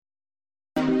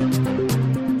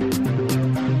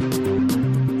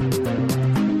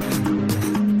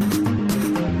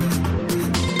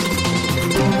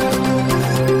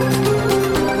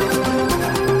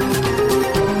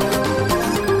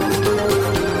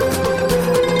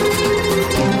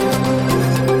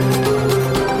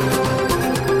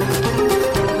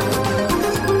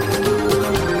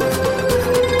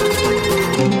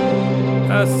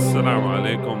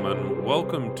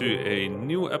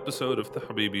episode of the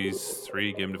Habibis,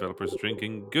 three game developers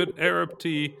drinking good Arab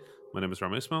tea. My name is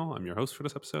Rami. I'm your host for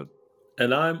this episode.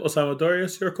 And I'm Osama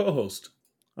Darius, your co-host.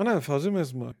 And I'm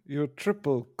Fawzi, your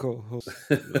triple co-host.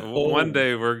 One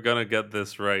day we're gonna get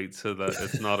this right, so that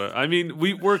it's not a. I mean,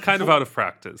 we're kind of out of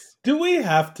practice. Do we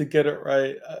have to get it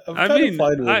right? I'm kind of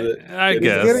fine with it. I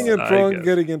guess getting it wrong,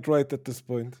 getting it right at this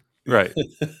point. Right.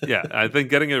 Yeah, I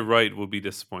think getting it right will be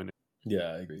disappointing.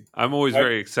 Yeah, I agree. I'm always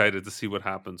very excited to see what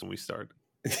happens when we start.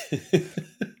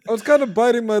 I was kind of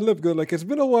biting my lip, going like, it's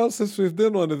been a while since we've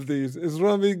done one of these. Is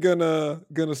Rami gonna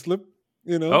slip?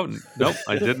 You know? Oh nope,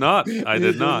 I did not. I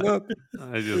did not.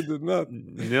 I just did not.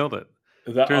 nailed it.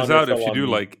 Turns out if you do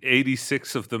like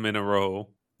 86 of them in a row,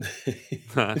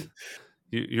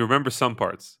 you remember some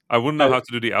parts. I wouldn't know how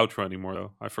to do the outro anymore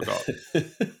though. I forgot.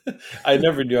 I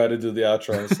never knew how to do the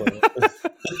outro. So.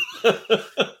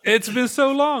 It's been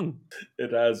so long.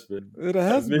 It has been. It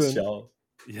has been. Y'all.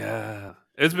 Yeah,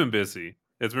 it's been busy.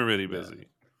 It's been really busy.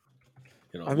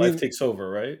 You know, life takes over,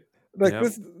 right? Like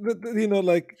with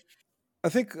like. I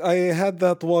think I had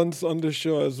that once on the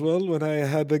show as well when I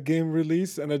had a game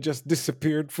release and I just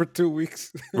disappeared for 2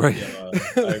 weeks. Right. Yeah,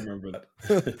 I remember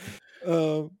that.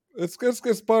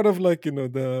 It's part of like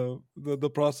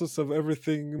the process of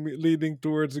everything leading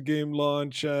towards a game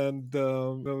launch and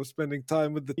spending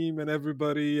time with the team and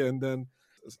everybody, and then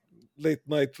late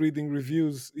night reading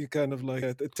reviews. You kind of like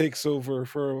it takes over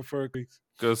for weeks.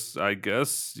 Because I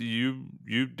guess you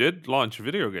did launch a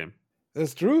video game.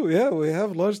 That's true. Yeah, we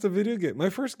have launched a video game. My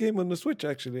first game on the Switch,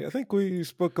 actually. I think we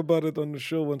spoke about it on the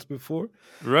show once before.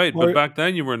 Right, but back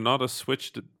then you were not a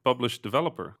Switch published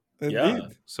developer. Indeed. Yeah.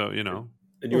 So, And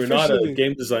you were not a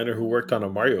game designer who worked on a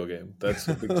Mario game. That's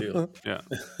a big deal. Yeah.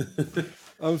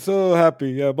 I'm so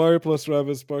happy. Yeah, Mario plus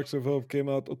Rabbids Sparks of Hope came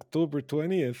out October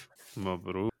 20th.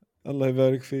 Mabrouk. Allah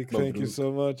Barik Feek. Thank you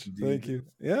so much. Indeed. Thank you.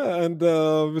 Yeah, and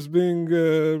it was being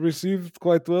received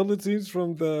quite well, it seems,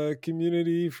 from the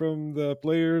community, from the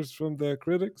players, from the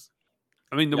critics.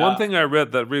 I mean, the one thing I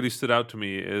read that really stood out to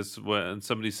me is when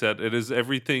somebody said, it is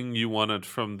everything you wanted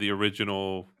from the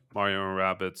original Mario and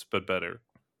Rabbids, but better.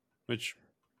 Which,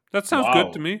 that sounds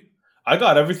good to me. I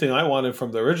got everything I wanted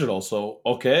from the original, so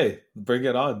okay, bring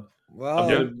it on. Wow.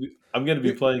 I'm going to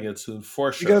be playing it soon,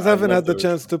 for sure. You guys haven't had the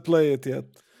chance to play it yet.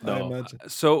 No. I imagine.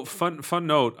 So fun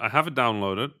note, I have it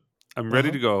downloaded. I'm ready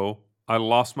to go. I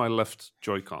lost my left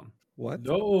Joy-Con. What?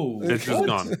 No. It's just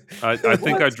gone. I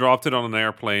think I dropped it on an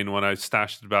airplane when I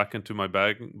stashed it back into my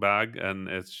bag, and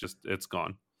it's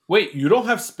gone. Wait, you don't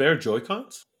have spare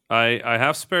Joy-Cons? I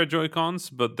have spare Joy-Cons,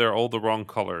 but they're all the wrong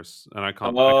colors, and I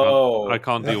can't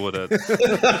deal with it.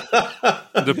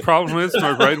 The problem is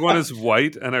my right one is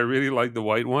white, and I really like the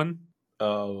white one.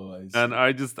 Oh, I see. And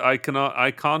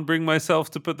I can't bring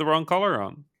myself to put the wrong color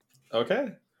on. Okay.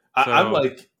 I'm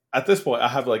like, at this point, I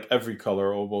have like every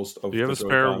color almost. Of Do you have a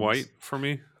spare white for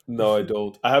me? No, I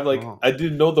don't. I have like, I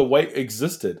didn't know the white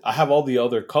existed. I have all the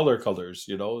other colors,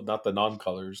 not the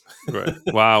non-colors. Right.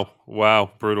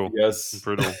 Wow. Brutal. Yes.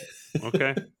 Brutal.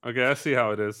 Okay, I see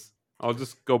how it is. I'll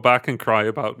just go back and cry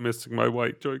about missing my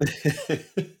white Joy-Con.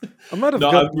 I might have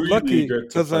gotten really lucky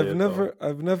because I've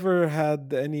never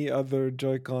had any other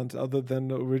Joy-Cons other than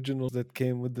the originals that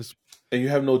came with this. And you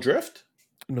have no drift?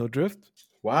 No drift?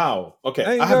 Wow.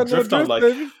 Okay, I have drift on like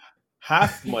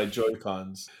half my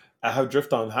Joy-Cons. I have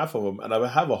drift on half of them, and I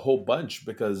have a whole bunch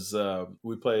because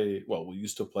we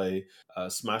used to play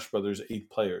Smash Brothers 8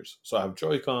 players. So I have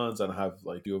Joy-Cons, and I have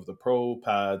like a few of the Pro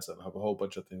pads, and I have a whole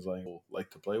bunch of things I like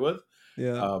to play with.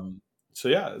 Yeah. So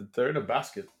yeah, they're in a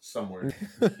basket somewhere.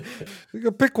 You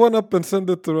can pick one up and send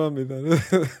it to Rami then.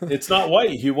 It's not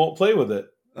white. He won't play with it.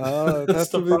 It has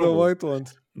to be the white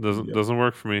ones. Doesn't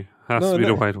work for me. Has to be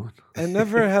the white one. I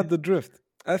never had the drift.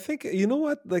 I think, you know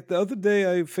what? Like the other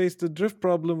day, I faced a drift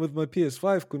problem with my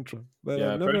PS5 controller, but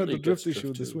I've never had the drift issue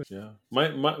with the Switch. Yeah,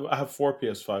 I have 4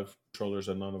 PS5 controllers,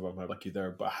 and none of them are lucky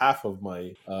there. But half of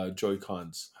my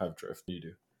Joy-Cons have drift. You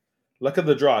do. Luck of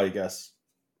the draw, I guess.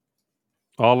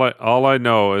 All I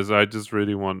know is I just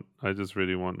really want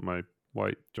my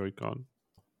white Joy-Con.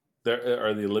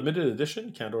 Are they limited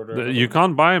edition? Can't order. You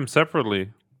can't buy them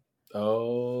separately.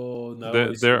 Oh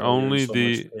no! They're only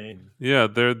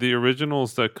they're the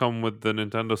originals that come with the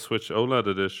Nintendo Switch OLED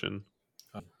edition.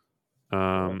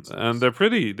 And they're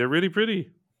pretty. They're really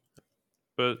pretty.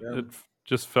 But it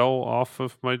just fell off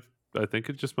of my. I think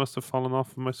it just must have fallen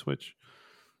off of my Switch.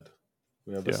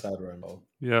 We have a sad rainbow.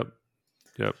 Yep.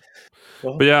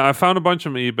 Well, but yeah, I found a bunch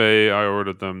on eBay. I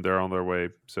ordered them. They're on their way.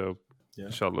 So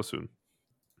inshallah soon.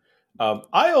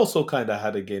 I also kind of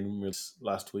had a game release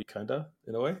last week, kind of,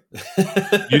 in a way.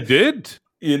 You did?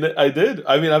 I did.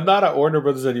 I mean, I'm not at Warner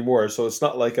Brothers anymore, so it's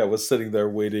not like I was sitting there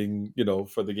waiting,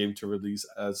 for the game to release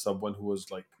as someone who was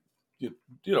like,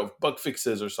 bug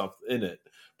fixes or something in it.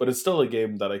 But it's still a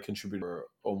game that I contributed for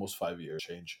almost 5 years.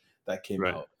 Change that came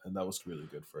Right. out, and that was really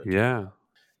good for it. Yeah.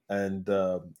 And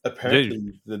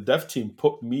apparently, the dev team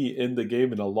put me in the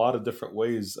game in a lot of different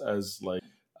ways as like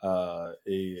a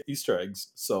Easter eggs.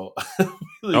 So I'm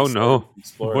really Oh excited no, to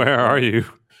explore where that. are you?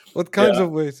 What kinds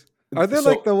of ways? Are they So-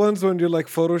 like the ones when you're like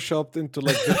photoshopped into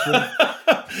like different?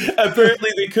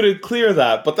 Apparently they couldn't clear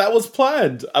that, but that was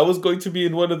planned. I was going to be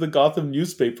in one of the Gotham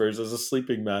newspapers as a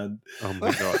sleeping man. Oh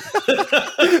my god.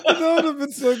 That would have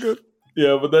been so good.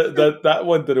 Yeah, but that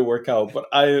one didn't work out. But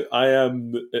I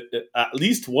am at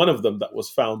least one of them that was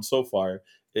found so far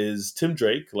is Tim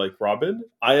Drake, like Robin.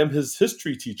 I am his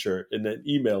history teacher. In an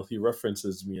email, he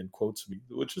references me and quotes me,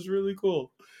 which is really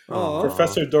cool. Aw.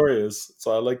 Professor Dorius.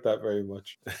 So I like that very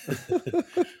much.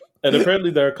 And apparently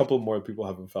there are a couple more people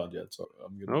haven't found yet. So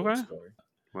I'm going to Okay. explore.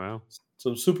 Wow.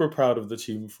 So I'm super proud of the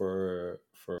team for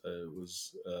it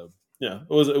was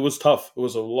it was tough. It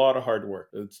was a lot of hard work.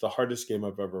 It's the hardest game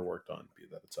I've ever worked on. Be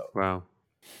that it's out. Wow.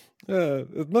 Yeah,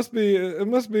 it must be.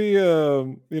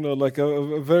 Like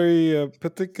a very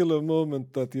particular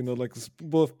moment that like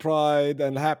both pride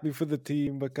and happy for the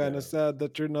team, but kind of sad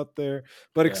that you're not there,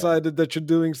 but excited that you're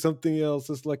doing something else.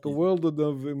 It's like a whirlwind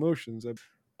of emotions.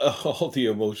 All the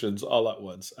emotions all at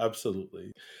once.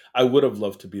 Absolutely. I would have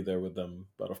loved to be there with them,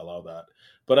 but I'll allow that.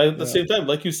 But at the same time,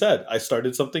 like you said, I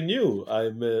started something new.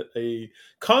 I'm a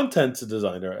content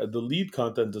designer, the lead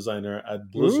content designer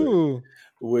at Blizzard. Ooh.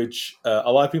 Which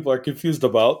a lot of people are confused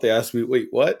about. They ask me, wait,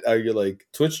 what? Are you like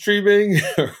Twitch streaming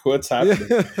or what's happening?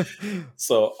 Yeah.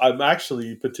 So I'm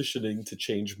actually petitioning to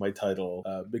change my title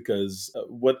because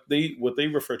what they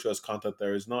refer to as content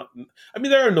there is not, I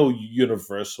mean, there are no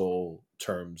universal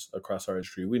terms across our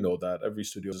industry. We know that. Every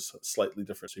studio is slightly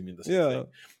different, so you mean the same thing.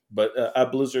 But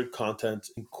at Blizzard,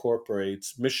 content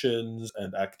incorporates missions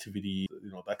and activity,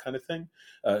 that kind of thing,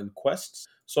 and quests.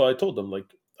 So I told them, like,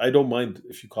 I don't mind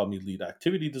if you call me lead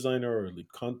activity designer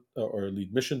or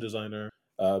lead mission designer.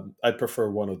 I prefer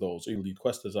one of those. Even lead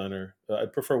quest designer. I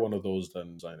prefer one of those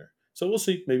than designer. So we'll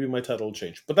see. Maybe my title will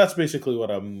change. But that's basically what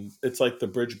it's like the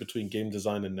bridge between game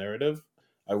design and narrative.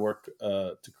 I work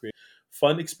to create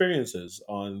fun experiences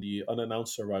on the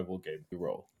unannounced survival game we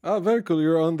roll. Oh, very cool.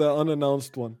 You're on the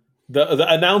unannounced one. The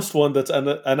announced one that's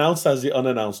announced as the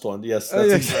unannounced one. Yes,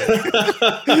 that's exactly.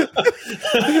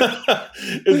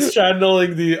 It's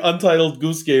channeling the Untitled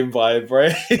Goose Game vibe,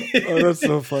 right? Oh, that's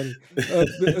so funny.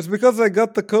 It's because I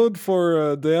got the code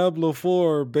for Diablo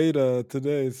 4 beta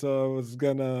today, so I was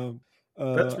gonna.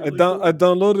 That's really cool. I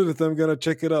downloaded it. I'm gonna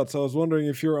check it out. So I was wondering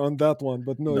if you're on that one,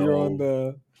 but no, you're on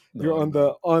the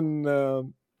unannounced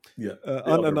one. Yeah,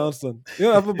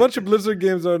 I have a bunch of Blizzard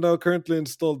games that are now currently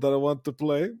installed that I want to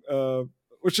play,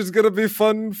 which is gonna be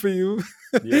fun for you.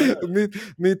 Yeah.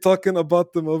 me talking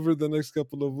about them over the next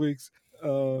couple of weeks.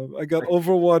 I got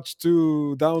Overwatch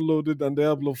 2 downloaded and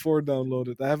Diablo 4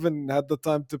 downloaded. I haven't had the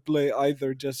time to play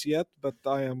either just yet, but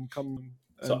I am coming.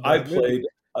 So I played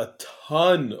a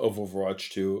ton of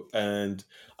Overwatch 2, and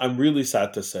I'm really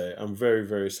sad to say, I'm very,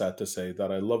 very sad to say that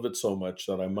I love it so much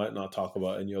that I might not talk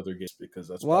about any other games because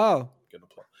that's what I'm going to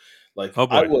play. Like,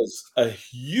 I was a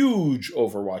huge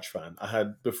Overwatch fan.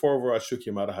 Before Overwatch 2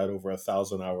 came out, I had over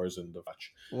 1,000 hours in the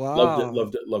match. Wow.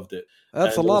 Loved it.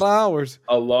 That's a lot of hours.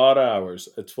 A lot of hours.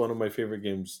 It's one of my favorite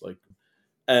games. Like,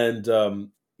 and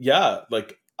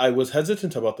like, I was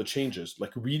hesitant about the changes.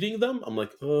 Like, reading them, I'm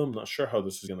like, I'm not sure how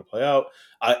this is going to play out.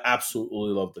 I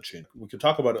absolutely love the change. We can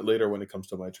talk about it later when it comes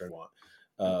to my turn.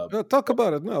 Talk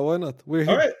about it. No, why not? We're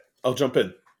here. All right, I'll jump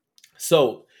in.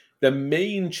 So the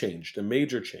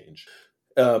major change.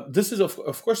 This is,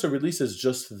 of course, the release is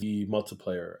just the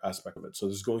multiplayer aspect of it. So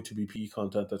there's going to be PE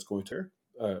content that's going to.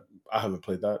 I haven't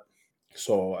played that,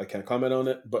 so I can't comment on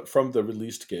it. But from the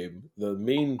released game, the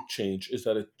main change is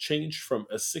that it changed from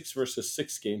a 6 versus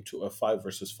 6 game to a 5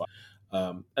 versus 5.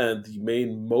 And the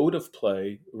main mode of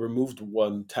play removed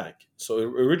one tank. So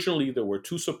originally there were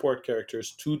 2 support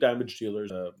characters, 2 damage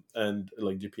dealers, and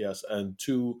like DPS, and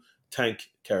 2 tank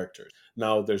characters.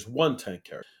 Now there's 1 tank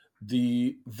character.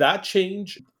 That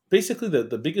change, basically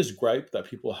the biggest gripe that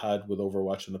people had with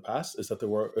Overwatch in the past is that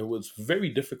it was very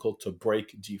difficult to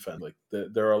break defense. Like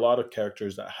there are a lot of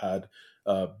characters that had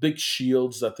big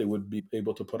shields that they would be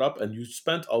able to put up, and you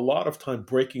spent a lot of time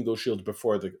breaking those shields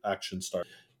before the action started.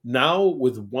 Now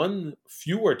with 1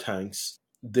 fewer tanks,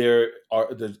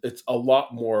 it's a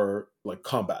lot more like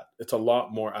combat. It's a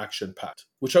lot more action packed,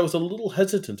 which I was a little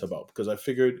hesitant about because I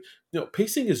figured,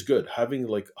 pacing is good. Having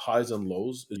like highs and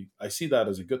lows, I see that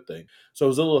as a good thing. So I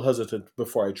was a little hesitant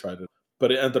before I tried it,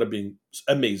 but it ended up being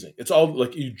amazing. It's all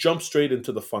like you jump straight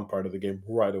into the fun part of the game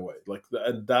right away.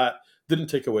 And that didn't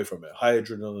take away from it. High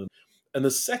adrenaline. And the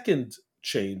second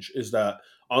change is that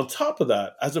on top of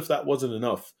that, as if that wasn't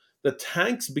enough, the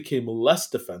tanks became less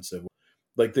defensive.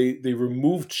 Like they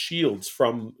removed shields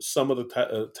from some of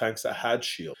the tanks that had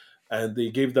shield, and they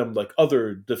gave them like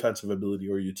other defensive ability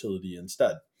or utility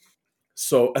instead.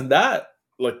 So, and that,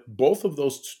 like both of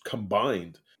those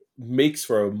combined, makes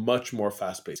for a much more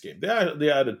fast-paced game. They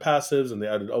added passives and they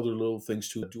added other little things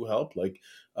too that do help. Like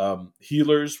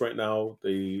healers right now,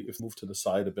 if they move to the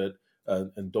side a bit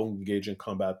and don't engage in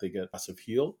combat, they get passive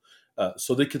heal.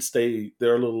 So they could stay.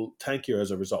 They're a little tankier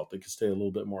as a result. They could stay a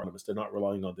little bit more autonomous. They're not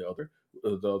relying on the other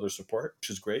support, which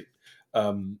is great.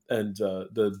 And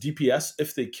the DPS,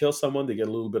 if they kill someone, they get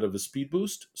a little bit of a speed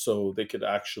boost, so they could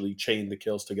actually chain the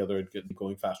kills together and get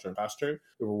going faster and faster,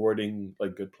 rewarding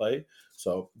like good play.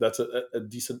 So that's a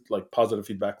decent like positive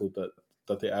feedback loop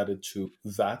that they added to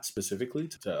that specifically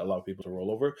to allow people to roll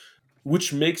over,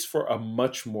 which makes for a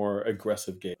much more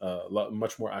aggressive game,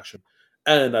 much more action.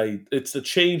 And it's a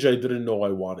change I didn't know I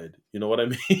wanted. You know what I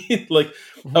mean? Like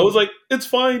I was like, it's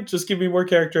fine, just give me more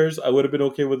characters. I would have been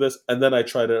okay with this. And then I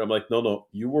tried it. I'm like, no,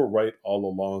 you were right all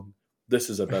along. This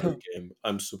is a better game.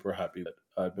 I'm super happy that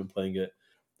I've been playing it.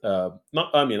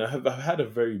 I've had a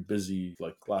very busy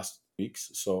like last weeks.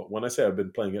 So when I say I've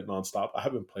been playing it nonstop, I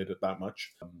haven't played it that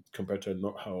much compared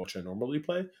to how much I normally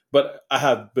play. But I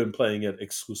have been playing it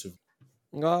exclusively.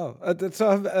 Oh,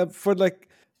 so for like,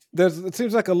 it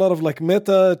seems like a lot of like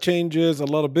meta changes, a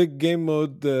lot of big game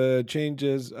mode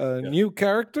changes, new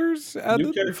characters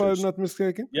added, if I'm not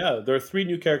mistaken. Yeah, there are 3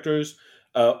 new characters.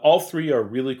 All 3 are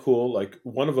really cool. Like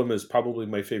one of them is probably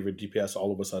my favorite DPS.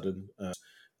 All of a sudden,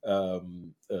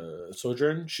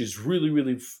 Sojourn. She's really,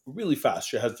 really, really fast.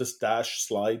 She has this dash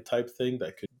slide type thing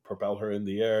that could propel her in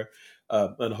the air,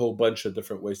 and a whole bunch of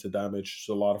different ways to damage. It's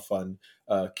a lot of fun.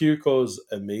 Kiriko's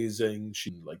amazing.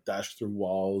 She can like dash through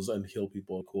walls and heal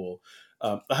people. Cool.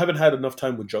 I haven't had enough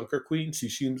time with Junker Queen. She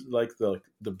seems like the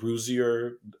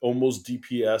bruisier, almost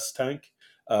DPS tank.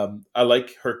 I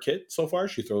like her kit so far.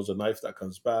 She throws a knife that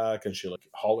comes back, and she like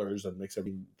hollers and makes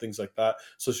everything things like that.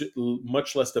 So she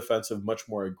much less defensive, much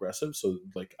more aggressive. So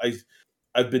like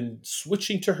I've been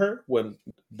switching to her when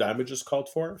damage is called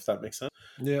for, if that makes sense.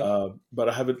 Yeah. But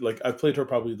I haven't I've played her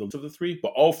probably the least of the 3,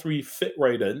 but all 3 fit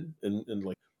right in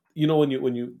like when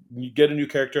you get a new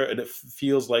character and it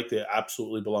feels like they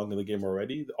absolutely belong in the game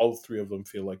already. All 3 of them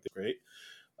feel like they're great.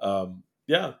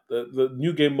 The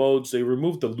new game modes, they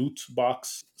removed the loot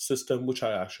box system, which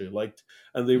I actually liked,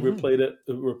 and they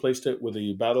replaced it with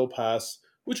a battle pass,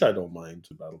 which I don't mind.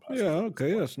 Battle pass. Yeah,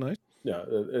 okay, that's nice. Yeah,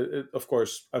 of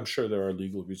course, I'm sure there are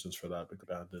legal reasons for that, because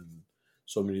banned in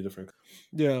so many different.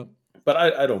 Yeah, but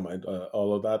I don't mind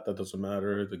all of that. That doesn't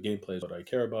matter. The gameplay is what I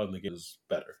care about, and the game is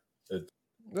better.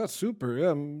 That's super.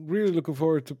 Yeah, I'm really looking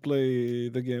forward to play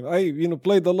the game. I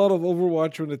played a lot of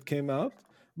Overwatch when it came out.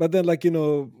 But then,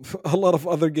 a lot of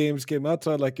other games came out.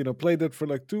 So I, played it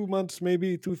for 2 months,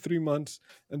 maybe 3 months,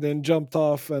 and then jumped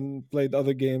off and played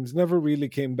other games. Never really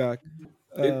came back.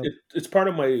 It's part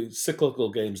of my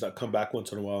cyclical games that come back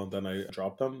once in a while, and then I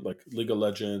drop them, like League of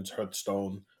Legends,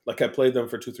 Hearthstone. Like I play them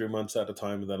for 2-3 months at a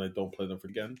time, and then I don't play them for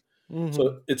again. Mm-hmm.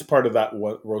 So it's part of that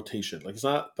rotation. Like it's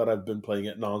not that I've been playing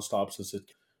it nonstop since it,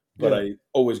 but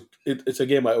it's a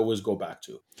game I always go back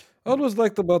to. I always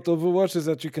liked about Overwatch is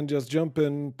that you can just jump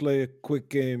in, play a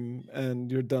quick game,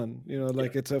 and you're done.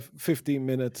 It's a 15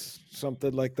 minutes,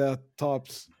 something like that,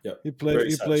 tops. Yeah, you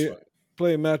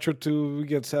play a match or two, you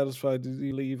get satisfied,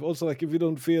 you leave. Also, if you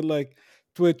don't feel like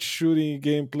Twitch shooting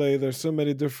gameplay, there's so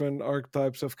many different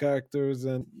archetypes of characters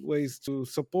and ways to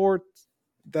support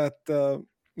that.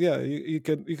 You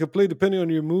can play depending on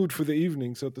your mood for the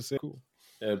evening, so to say. Cool.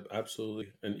 Yeah,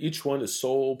 absolutely. And each one is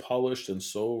so polished and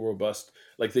so robust.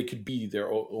 Like they could be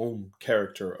their own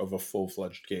character of a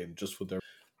full-fledged game just with their.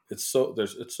 It's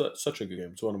such a good game.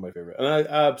 It's one of my favorite, and I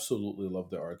absolutely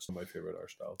love the art. It's my favorite art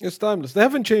style. It's timeless. They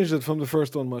haven't changed it from the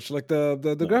first one much. Like the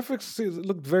graphics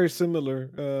looked very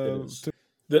similar.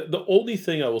 The only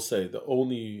thing I will say, the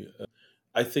only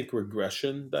I think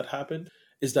regression that happened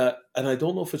is that, and I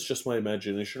don't know if it's just my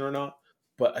imagination or not,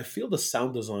 but I feel the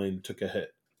sound design took a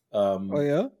hit. Oh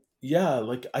yeah? Yeah,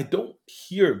 like I don't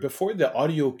hear before the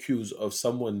audio cues of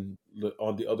someone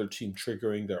on the other team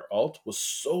triggering their ult was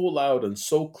so loud and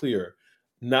so clear.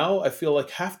 Now I feel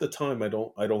like half the time I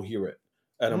don't hear it.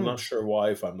 and I'm not sure why,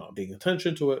 if I'm not paying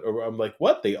attention to it, or I'm like,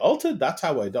 what? They ulted? That's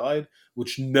how I died?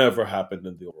 Which never happened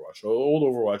in the Overwatch. Old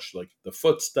Overwatch, like the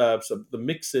footsteps, the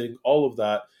mixing, all of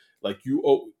that, like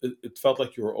it felt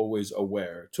like you were always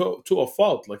aware to a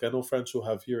fault. Like I know friends who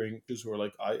have hearing issues who are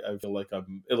like, I feel like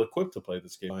I'm ill-equipped to play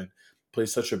this game. It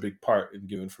plays such a big part in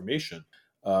giving information.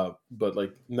 But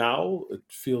like now it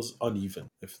feels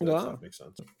uneven, if that makes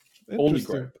sense. Only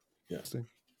gripe. Yeah.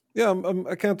 Yeah,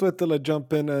 I can't wait till I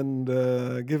jump in and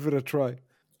give it a try.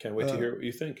 Can't wait to hear what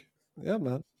you think. Yeah,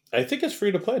 man. I think it's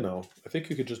free to play now. I think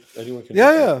you could anyone can.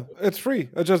 Yeah, it's free.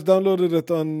 I just downloaded it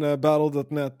on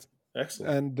battle.net.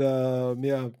 Excellent.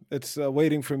 And it's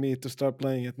waiting for me to start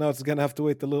playing it. Now it's gonna have to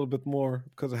wait a little bit more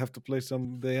because I have to play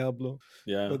some Diablo.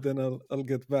 Yeah. But then I'll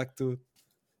get back to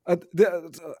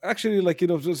it. Actually, like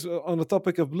just on the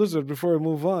topic of Blizzard, before I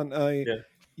move on,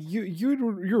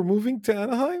 you're moving to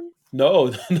Anaheim?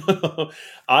 No.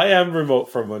 I am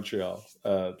remote from Montreal.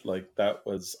 Like that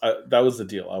was the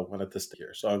deal. I wanted to stay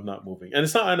here, so I'm not moving. And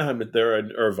it's not Anaheim; they're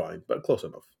in Irvine, but close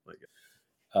enough.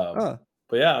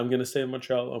 But yeah, I'm gonna stay in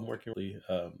Montreal. I'm working.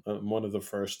 I'm one of the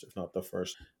first, if not the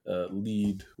first,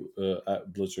 lead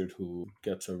at Blizzard who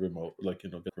gets a remote,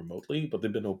 get remotely. But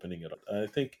they've been opening it up. I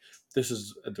think this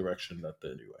is a direction that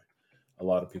anyway. A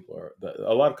lot of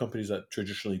companies that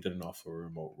traditionally didn't offer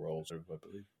remote roles, I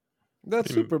believe.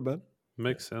 That's super, man.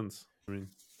 Makes sense. I mean,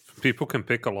 people can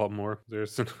pick a lot more.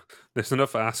 There's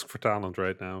enough ask for talent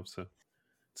right now, so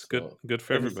it's good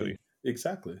for everybody.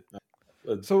 Exactly.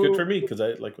 It's good for me because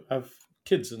I have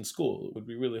kids in school. It would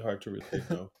be really hard to really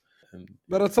know.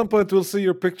 But at some point, we'll see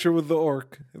your picture with the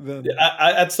orc. Then,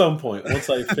 at some point, once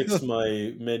I fix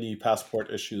my many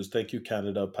passport issues, thank you,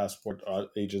 Canada Passport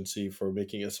Agency, for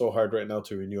making it so hard right now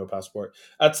to renew a passport.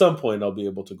 At some point, I'll be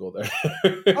able to go there.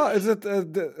 Is it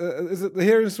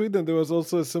here in Sweden? There was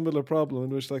also a similar problem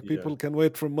in which people can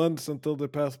wait for months until their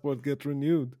passport get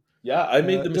renewed. Yeah, I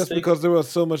made the mistake. Just because there was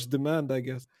so much demand, I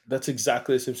guess. That's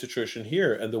exactly the same situation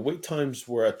here. And the wait times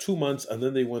were at 2 months, and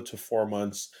then they went to 4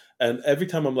 months. And every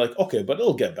time I'm like, okay, but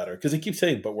it'll get better. Because they keep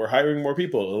saying, but we're hiring more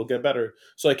people. It'll get better.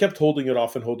 So I kept holding it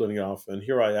off. And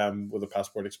here I am with a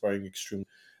passport expiring extremely.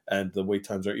 And the wait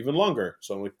times are even longer.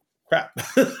 So I'm like, crap.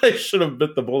 I should have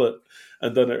bit the bullet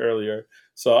and done it earlier.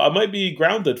 So I might be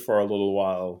grounded for a little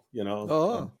while,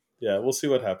 Oh. Yeah, we'll see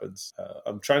what happens.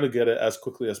 I'm trying to get it as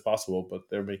quickly as possible, but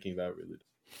they're making that really.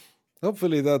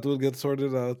 Hopefully that will get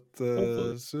sorted out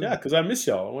soon. Yeah, because I miss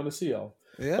y'all. I want to see y'all.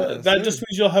 Yeah, but that just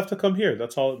means you'll have to come here.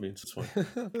 That's all it means. It's fine.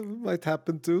 It might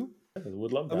happen too. I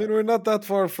would love that. I mean, we're not that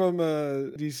far from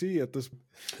DC at this point.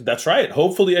 That's right.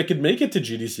 Hopefully I could make it to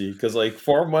GDC because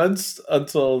 4 months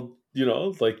until,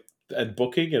 and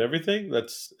booking and everything,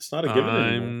 it's not a given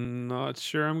anymore. I'm not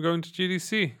sure I'm going to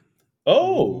GDC.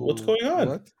 Oh, what's going on?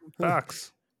 What?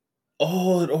 PAX.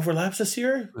 Oh, it overlaps this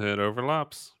year? It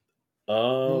overlaps.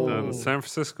 Oh. And San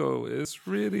Francisco is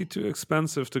really too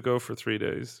expensive to go for 3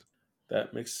 days.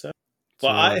 That makes sense.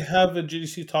 Well, I have a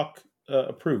GDC talk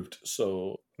approved,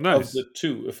 so nice. Of the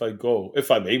two, if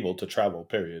I'm able to travel,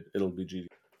 period, it'll be GDC.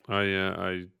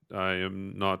 I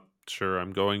am not sure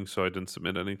I'm going, so I didn't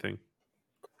submit anything.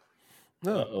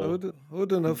 No, I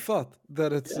wouldn't have thought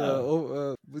that it's.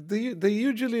 They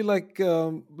usually like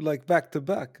back to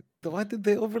back. Why did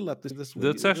they overlap this week?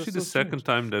 That's actually the second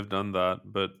time they've done that.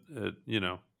 But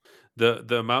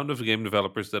the amount of game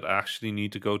developers that actually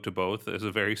need to go to both is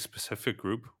a very specific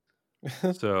group.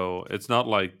 So it's not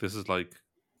like this is like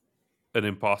an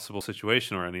impossible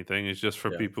situation or anything. It's just for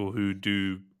people who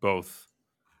do both.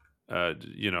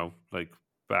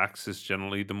 PAX is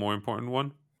generally the more important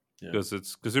one. Because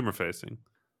it's consumer facing.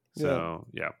 So,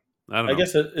 I don't know. I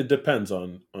guess it depends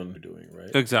on who doing,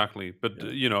 right? Exactly. But,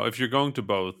 if you're going to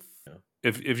both,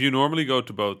 if you normally go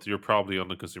to both, you're probably on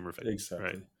the consumer facing. Exactly.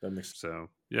 Right? That makes sense. So,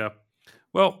 yeah.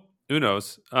 Well, who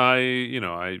knows?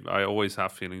 I always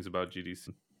have feelings about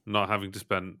GDC. Not having to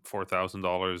spend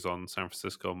 $4,000 on San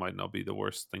Francisco might not be the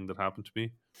worst thing that happened to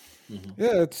me. Mm-hmm.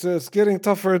 Yeah, it's getting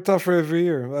tougher and tougher every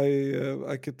year.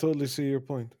 I could totally see your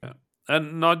point. Yeah.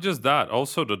 And not just that,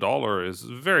 also the dollar is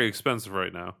very expensive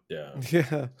right now. Yeah.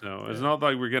 No, it's not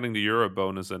like we're getting the euro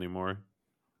bonus anymore.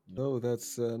 No,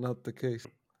 that's not the case.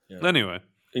 Yeah. Anyway.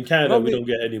 In Canada, we don't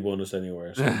get any bonus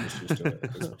anywhere, so I'm just used to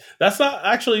it. That's not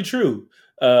actually true.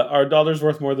 Our dollar's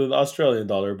worth more than the Australian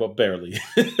dollar, but barely.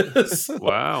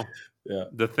 Wow. Yeah.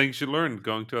 The things you learned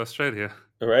going to Australia.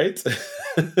 Right?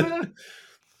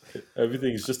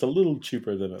 Everything is just a little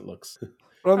cheaper than it looks.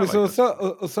 Rami, like so that stuff.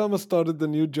 Osama started the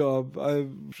new job.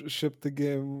 I've shipped the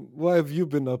game. What have you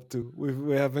been up to?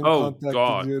 We haven't Oh contacted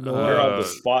God, you in a You're on while. the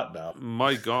spot now.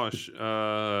 my gosh.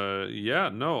 Yeah,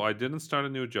 no, I didn't start a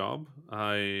new job.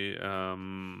 I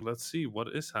let's see what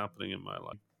is happening in my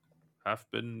life. I've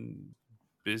been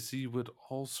busy with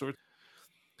all sorts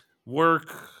work,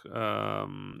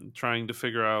 trying to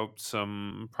figure out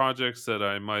some projects that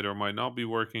I might or might not be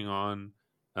working on,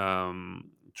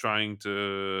 trying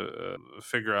to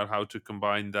figure out how to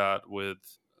combine that with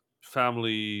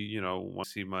family. Want to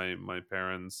see my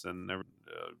parents and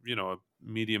a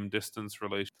medium distance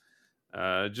relation.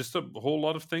 Just a whole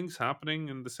lot of things happening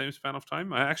in the same span of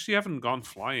time. I actually haven't gone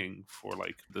flying for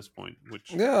like this point,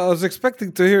 which Yeah, I was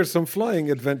expecting to hear some flying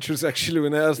adventures actually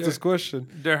when I asked this there question.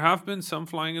 there have been some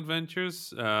flying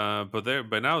adventures, but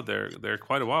they're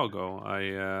quite a while ago.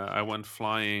 I went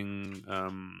flying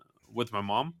with my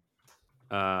mom.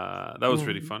 That was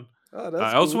really Mhm. fun. Ah, that's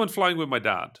I also cool. went flying with my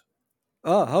dad.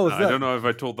 Ah, how was I that? don't know if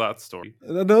I told that story.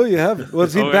 No, you haven't.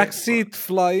 Was he Okay. backseat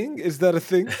flying? Is that a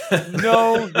thing?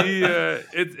 No, he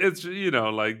it's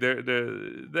like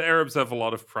the Arabs have a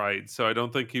lot of pride, so I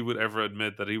don't think he would ever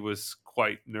admit that he was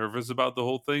quite nervous about the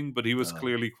whole thing, but he was Oh.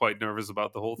 clearly quite nervous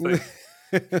about the whole thing.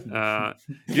 Uh,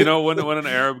 when an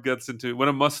Arab gets into when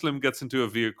a Muslim gets into a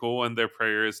vehicle and their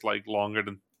prayer is like longer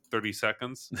than 30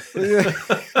 seconds, Yeah.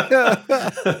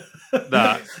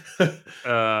 that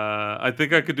I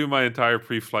think I could do my entire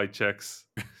pre-flight checks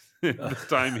in the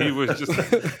time he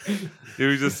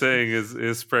was just saying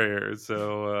his prayer.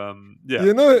 So yeah,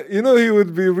 He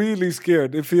would be really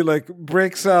scared if he like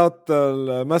breaks out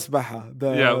the masbaha,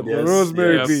 yeah, the Yes,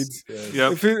 rosemary yep, beads. yes,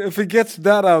 yes. yep. If he gets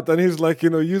that out and he's like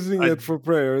using I it for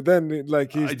prayer, then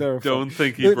like he's I terrified. don't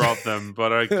think he brought them,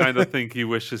 but I kind of think he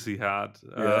wishes he had.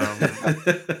 Yeah.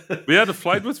 But yeah, the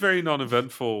flight was very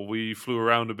non-eventful. We flew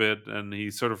around a bit, and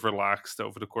he sort of relaxed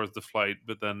over the course of the flight.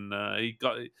 But then he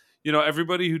got,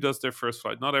 everybody who does their first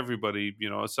flight, not everybody,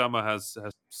 Osama has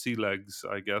sea legs,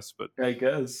 I guess, but I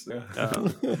guess.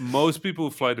 Yeah. most people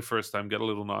who fly the first time get a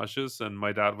little nauseous, and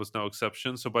my dad was no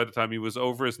exception. So by the time he was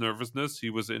over his nervousness, he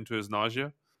was into his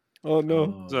nausea. Oh no.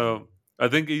 Oh. So I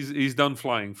think he's done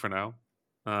flying for now.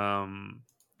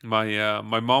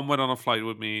 My mom went on a flight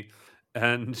with me,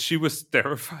 and she was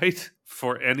terrified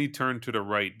for any turn to the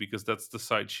right because that's the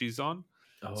side she's on.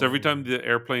 So every time Oh. the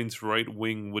airplane's right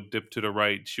wing would dip to the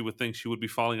right, she would think she would be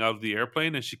falling out of the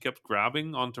airplane, and she kept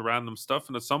grabbing onto random stuff.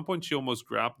 And at some point, she almost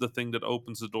grabbed the thing that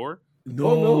opens the door.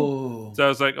 Oh no. So I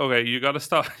was like, okay, you gotta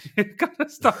stop. You gotta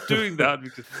stop doing that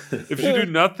because if you do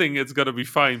nothing, it's gonna be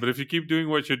fine. But if you keep doing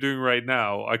what you're doing right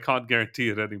now, I can't guarantee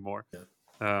it anymore. Yeah.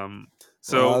 Um,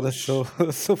 Wow, so that's so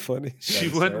that's so funny. she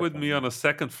That is went with me terrifying. on a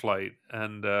second flight,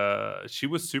 and she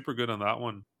was super good on that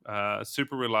one.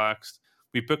 Super relaxed.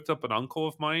 We picked up an uncle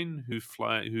of mine who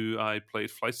I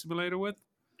played flight simulator with.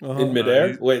 In Uh-huh. He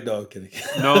midair? Wait, no, I'm kidding.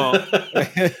 no,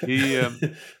 he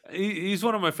he's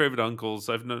one of my favorite uncles.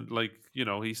 I've known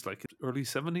he's like early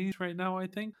 70s right now, I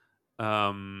think.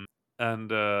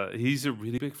 And he's a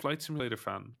really big flight simulator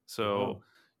fan. So,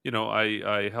 Wow.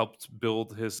 I helped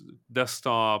build his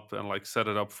desktop and like set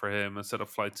it up for him and set up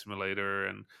flight simulator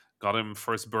and got him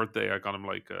for his birthday. I got him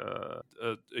like a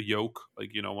yoke,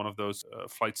 like one of those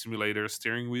flight simulator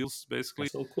steering wheels, basically.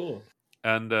 That's so cool.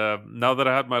 And now that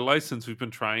I had my license, we've been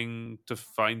trying to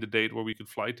find a date where we could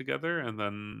fly together. And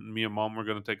then me and mom were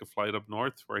going to take a flight up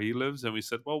north where he lives. And we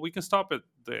said, well, we can stop at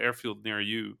the airfield near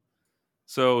you.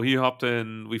 So he hopped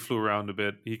in. We flew around a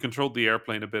bit. He controlled the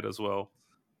airplane a bit as well.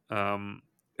 Um,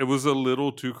 it was a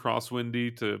little too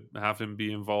crosswindy to have him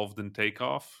be involved in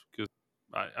takeoff because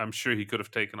I'm sure he could have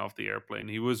taken off the airplane.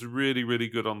 He was really, really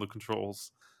good on the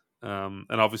controls. And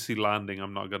obviously landing,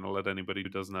 I'm not going to let anybody who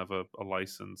doesn't have a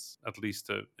license, at least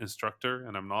an instructor,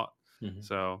 and I'm not. Mhm.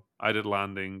 So I did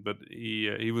landing, but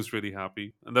he was really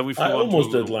happy. And then we I flew on to a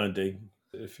almost did little. landing,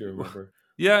 if you remember.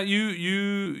 Yeah,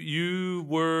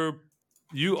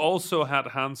 you also had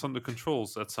hands on the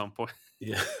controls at some point.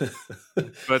 Yeah.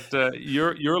 But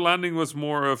your landing was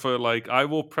more of a like I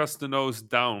will press the nose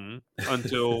down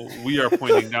until we are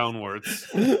pointing downwards,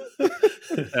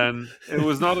 and it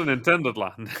was not an intended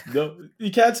land. No, you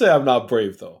can't say I'm not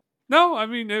brave though. No, I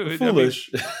mean,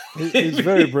 Foolish. He's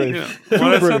very brave. when Too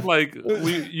I said brave. like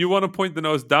you want to point the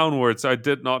nose downwards, I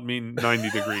did not mean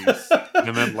 90 degrees.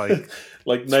 I meant like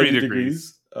like 3 90 degrees.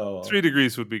 degrees. Oh. 3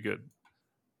 degrees would be good.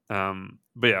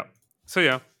 But yeah, so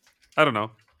yeah, I don't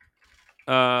know.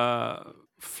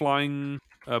 Flying,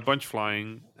 a bunch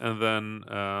flying, and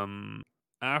then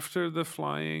after the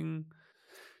flying,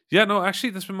 yeah, no, actually,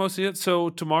 that's been mostly it. So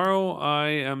tomorrow, I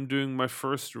am doing my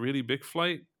first really big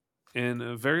flight in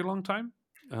a very long time,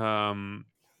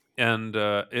 and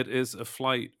it is a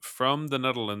flight from the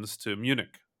Netherlands to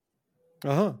Munich.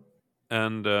 Uh-huh.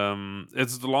 And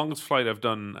it's the longest flight I've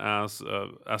done as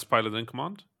pilot in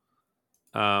command.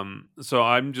 So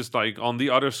I'm just like on the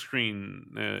other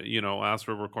screen, as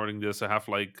we're recording this, I have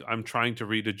I'm trying to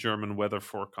read a German weather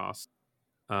forecast,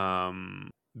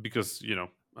 because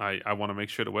I want to make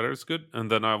sure the weather is good, and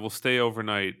then I will stay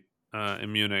overnight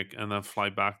in Munich, and then fly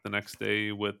back the next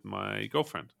day with my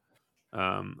girlfriend.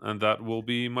 And that will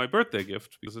be my birthday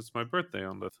gift because it's my birthday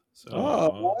on that. So,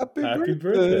 Oh, happy happy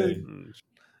birthday. birthday.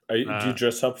 Do you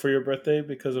dress up for your birthday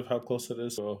because of how close it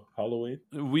is to Halloween?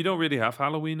 We don't really have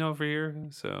Halloween over here,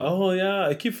 so. Oh yeah,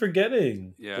 I keep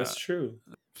forgetting. Yeah, that's true.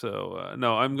 So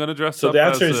no, I'm gonna dress so up. So the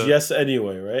answer as is yes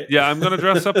anyway, right? Yeah, I'm gonna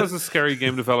dress up as a scary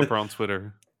game developer on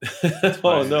Twitter.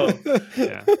 Oh no!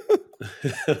 Yeah,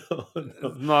 oh,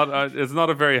 no. It's not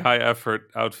a very high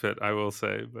effort outfit, I will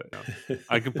say, but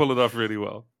I can pull it off really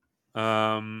well.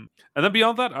 And then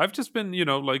beyond that, I've just been,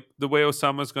 like the way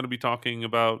Osama is going to be talking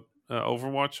about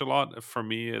Overwatch a lot. For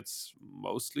me, it's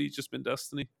mostly just been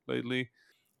Destiny lately.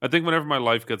 I think whenever my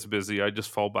life gets busy, I just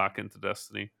fall back into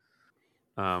Destiny.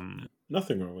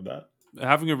 Nothing wrong with that.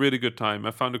 Having a really good time.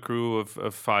 I found a crew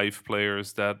of 5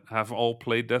 players that have all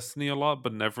played Destiny a lot,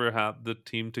 but never had the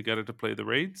team together to play the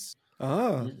raids.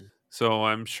 So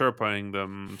I'm sherping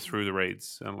them through the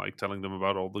raids and telling them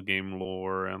about all the game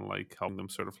lore and helping them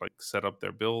sort of set up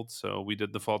their build. So we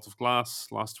did the Vault of Glass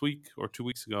last week or 2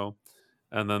 weeks ago.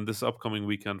 And then this upcoming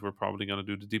weekend, we're probably going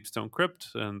to do the Deepstone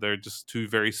Crypt. And they're just 2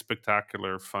 very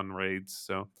spectacular, fun raids.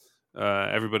 So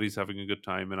everybody's having a good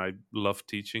time. And I love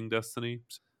teaching Destiny.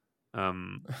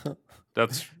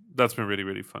 That's been really,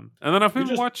 really fun. And then I've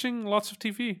been watching lots of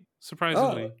TV,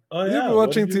 surprisingly. Oh yeah, you've been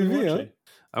watching TV, huh?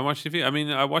 I watch TV. I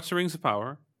mean, I watched The Rings of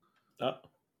Power,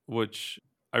 which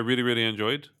I really, really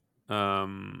enjoyed. I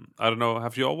don't know.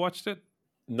 Have you all watched it?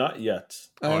 Not yet.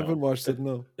 I haven't watched it.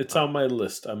 No, it's on my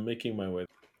list. I'm making my way.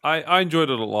 I enjoyed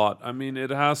it a lot. I mean, it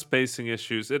has pacing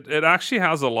issues. It actually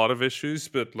has a lot of issues,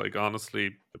 but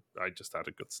honestly, I just had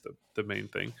a good step. The main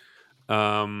thing.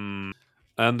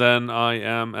 And then I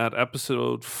am at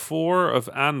episode 4 of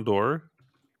Andor.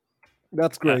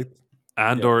 That's great.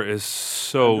 Andor is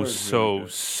so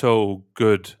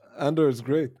good. Andor is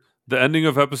great. The ending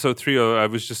of episode 3, I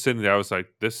was just sitting there. I was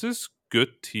like, this is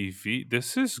good TV.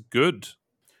 This is good.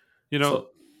 So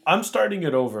I'm starting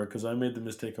it over because I made the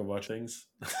mistake of watching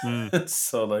things.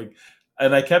 So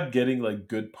and I kept getting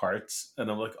good parts, and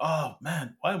I'm like, oh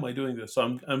man, why am I doing this?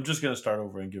 So I'm just gonna start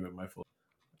over and give it my full.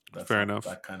 Fair enough.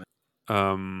 That kind of.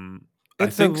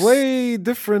 It's a way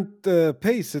different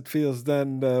pace. It feels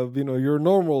than your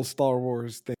normal Star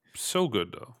Wars thing. So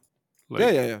good though.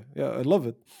 Yeah. I love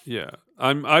it. Yeah,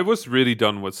 I was really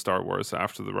done with Star Wars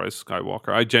after The Rise of Skywalker.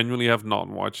 I genuinely have not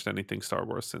watched anything Star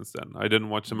Wars since then. I didn't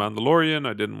watch The Mandalorian.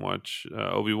 I didn't watch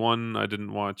Obi-Wan. I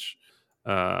didn't watch.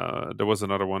 There was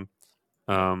another one.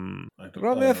 Rami,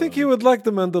 I think you would like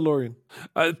The Mandalorian.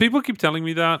 People keep telling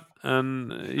me that,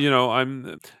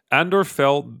 and Andor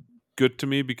felt good to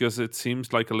me because it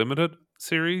seems like a limited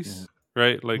series,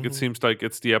 right? It seems like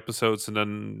it's the episodes and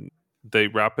then they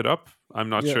wrap it up. I'm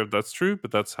not sure if that's true,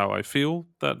 but that's how I feel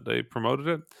that they promoted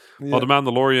it. Yeah. Well, The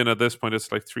Mandalorian at this point, it's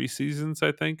 3 seasons,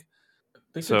 I think.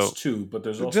 It's 2, but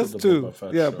there's also just the 2. Boba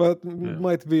Fett show. But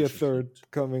might be a third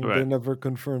coming. Right. They never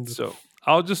confirmed it. So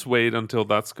I'll just wait until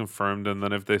that's confirmed, and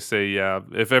then if they say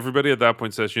if everybody at that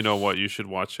point says, you know what, you should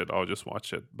watch it, I'll just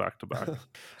watch it back to back.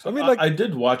 So I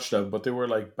did watch them, but they were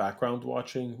background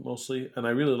watching mostly, and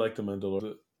I really liked The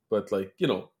Mandalorian. But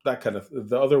that kind of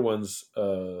the other ones,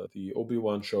 the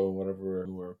Obi-Wan show and whatever,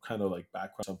 were kind of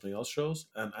background something else shows,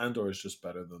 and Andor is just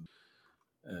better than.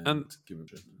 And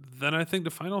then I think the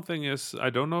final thing is, I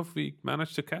don't know if we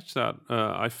managed to catch that.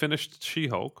 I finished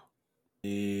She-Hulk.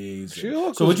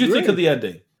 She-Hulk. So what do you think of the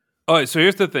ending? All right, so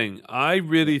here's the thing. I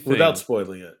really think, without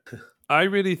spoiling it, I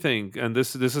really think, and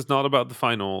this is not about the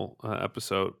final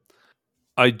episode.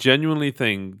 I genuinely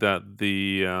think that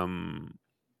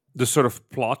the sort of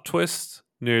plot twist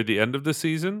near the end of the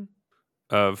season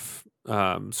of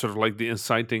sort of the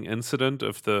inciting incident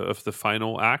of the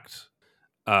final act,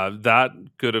 that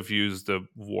could have used a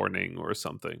warning or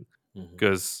something,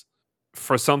 because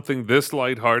for something this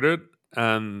lighthearted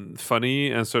and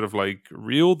funny and sort of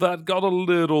real, that got a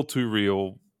little too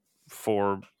real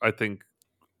for, I think,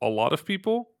 a lot of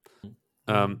people.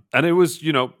 And it was,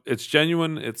 it's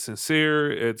genuine, it's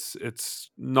sincere, it's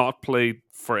not played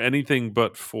for anything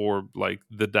but for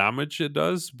the damage it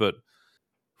does. But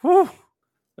whew,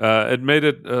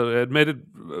 it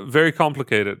very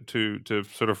complicated to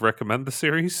sort of recommend the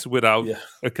series without Yeah.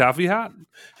 a caveat,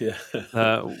 Yeah.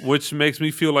 which makes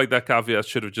me feel like that caveat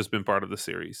should have just been part of the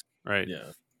series, right?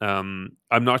 Yeah.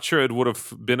 I'm not sure it would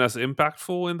have been as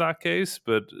impactful in that case,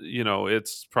 but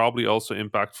it's probably also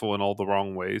impactful in all the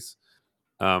wrong ways.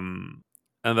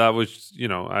 And that was,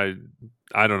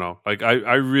 I don't know. Like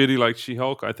I really like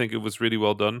She-Hulk. I think it was really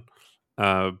well done.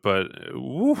 But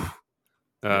woo,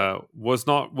 Yeah. was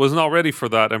not ready for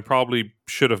that, and probably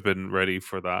should have been ready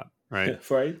for that, right?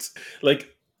 Right?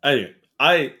 Like,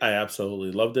 I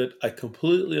absolutely loved it. I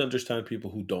completely understand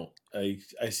people who don't.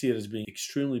 I see it as being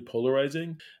extremely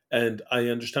polarizing, and I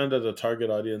understand that the target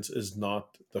audience is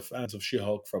not the fans of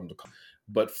She-Hulk from the comic,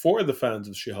 but for the fans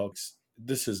of She-Hulk,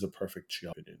 this is the perfect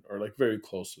She-Hulk opinion, or like very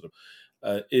close to them.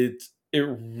 It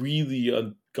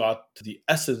really got to the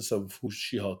essence of who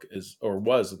She-Hulk is or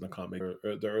was in the comic, or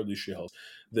the early She-Hulk.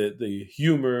 The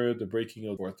humor, the breaking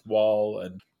of the fourth wall,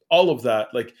 and all of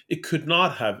that. Like, it could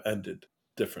not have ended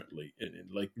differently.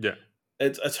 Like, Yeah,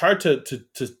 it's hard to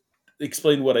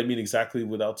explain what I mean exactly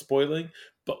without spoiling,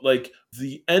 but like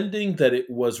the ending that it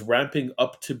was ramping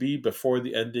up to be before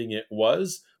the ending it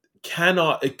was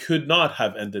it could not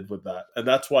have ended with that, and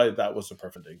that's why that was the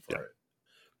perfect ending yeah. for it.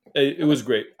 It was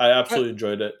great. I I, absolutely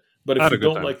enjoyed it. But I if had you a good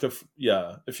don't time. like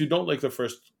if you don't like the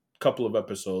first couple of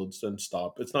episodes, then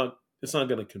stop. It's not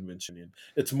going to convince you.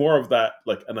 It's more of that,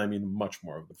 like, and I mean much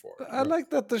more of the four. I like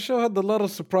that the show had a lot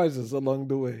of surprises along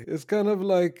the way. It's kind of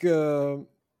like,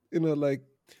 like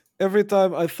every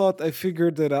time I thought I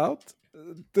figured it out,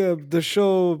 the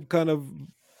show kind of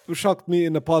shocked me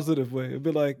in a positive way. It'd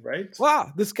be like, Right?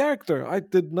 wow, this character, I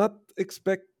did not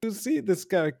expect to see this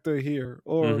character here.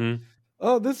 Or, Mm-hmm.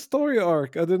 oh, this story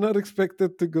arc, I did not expect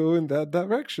it to go in that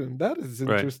direction. That is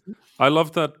Right. interesting. I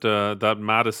love that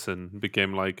Madison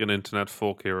became like an internet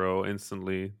folk hero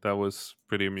instantly. That was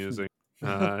pretty amusing.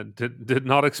 Did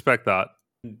not expect that.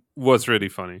 Was really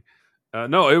funny.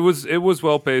 No, it was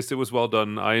well paced. It was well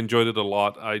done. I enjoyed it a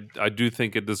lot. I do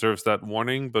think it deserves that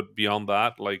warning, but beyond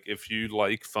that, like if you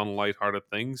like fun, lighthearted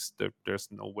things, there's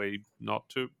no way not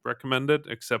to recommend it,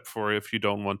 except for if you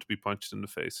don't want to be punched in the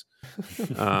face.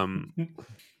 Um,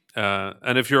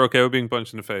 and if you're okay with being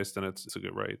punched in the face, then it's a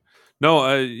good rate.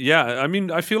 No, yeah. I mean,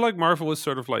 I feel like Marvel is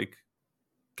sort of like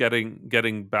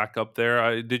getting back up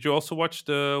there. Did you also watch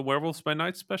the Werewolves by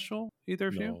Night special? Either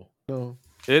of you? No. No.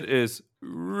 It is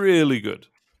really good.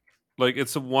 Like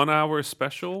it's a 1 hour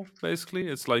special. Basically,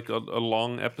 it's like a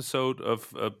long episode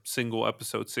of a single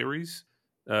episode series.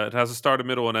 It has a start, a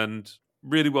middle, and end.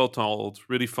 Really well told.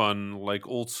 Really fun. Like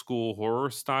old school horror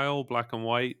style, black and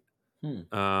white.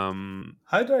 Hmm. Um,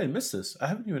 How did I miss this? I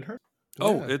haven't even heard.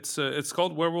 Oh, Yeah. it's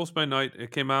called Werewolves by Night.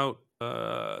 It came out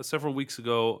several weeks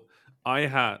ago. I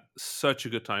had such a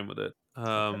good time with it.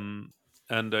 Okay.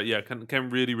 And yeah, can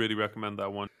really recommend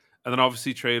that one. And then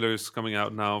obviously trailers coming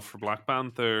out now for Black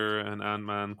Panther and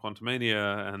Ant-Man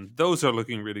Quantumania, and those are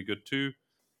looking really good too.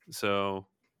 So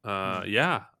Hmm.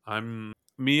 yeah,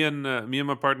 me and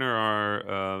my partner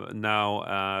are now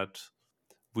at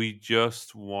we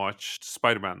just watched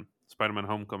Spider-Man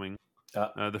Homecoming,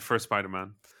 Ah. the first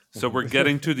Spider-Man. So we're Mhm.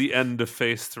 getting to the end of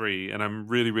Phase 3, and I'm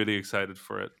really excited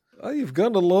for it. Oh, you've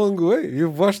gone a long way.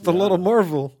 You've watched a lot Yeah, of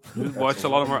Marvel. We that's a watched a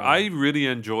lot lot of of more. I Marvel. really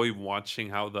enjoy watching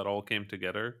how that all came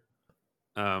together.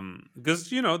 Because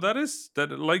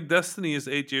that like Destiny is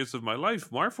 8 years of my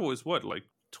life. Marvel is what, like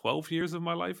 12 years of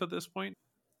my life at this point.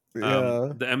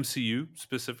 Yeah. The MCU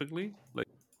specifically, like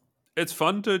it's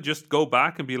fun to just go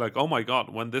back and be like, oh my god,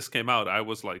 when this came out, I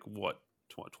was like what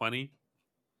 20.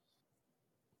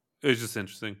 It's just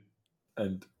interesting.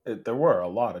 And there were a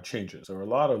lot of changes. There were a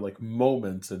lot of like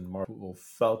moments in Marvel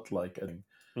felt like,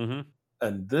 Hmm.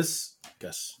 and this, I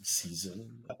guess,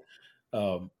 season,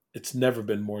 it's never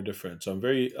been more different. So I'm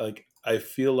very like, I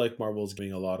feel like Marvel's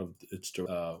giving a lot of its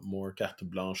more carte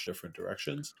blanche, different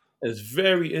directions. And it's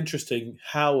very interesting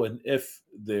how and if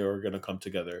they are going to come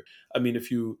together. I mean, if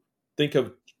you think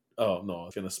of, oh no,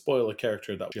 I'm going to spoil a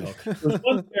character that She-Hulk. There's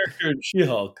one character in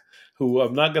She-Hulk who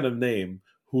I'm not going to name,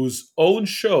 whose own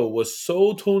show was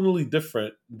so tonally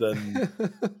different than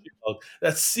She-Hulk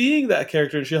that seeing that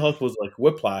character in She-Hulk was like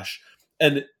whiplash.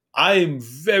 And I'm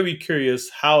very curious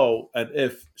how and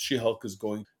if She-Hulk is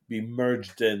going to be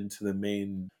merged into the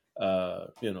main,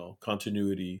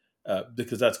 continuity,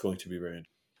 because that's going to be very interesting.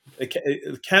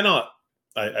 It cannot.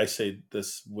 I say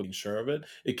this with being sure of it.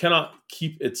 It cannot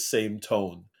keep its same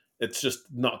tone. It's just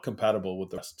not compatible with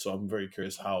the rest. So I'm very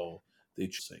curious how they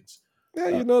choose things. Yeah,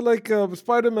 like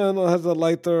Spider-Man has a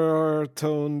lighter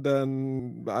tone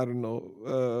than I don't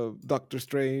know, Doctor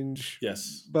Strange,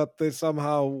 Yes. but they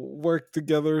somehow work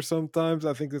together sometimes.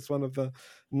 I think it's one of the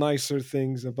nicer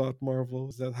things about Marvel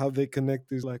is that how they connect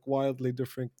these like wildly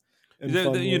different and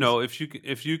fun ways.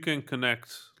 If you can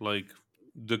connect like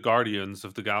the Guardians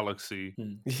of the Galaxy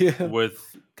Mm. Yeah,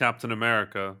 with Captain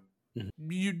America, Mhm.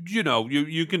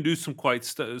 you can do some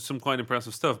quite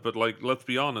impressive stuff. But like, let's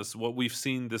be honest, what we've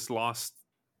seen this last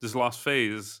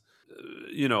phase,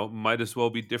 might as well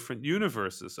be different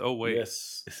universes. Oh wait,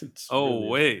 Yes, it's oh really is.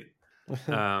 wait.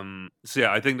 So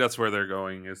yeah, I think that's where they're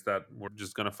going. Is that we're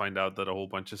just gonna find out that a whole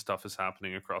bunch of stuff is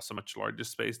happening across a much larger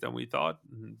space than we thought.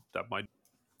 That might.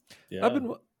 I've Yeah. been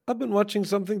I've been watching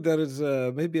something that is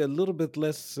maybe a little bit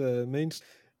less mainstream.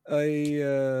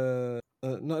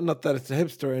 Not that it's a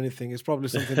hipster or anything. It's probably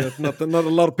something that not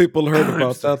a lot of people heard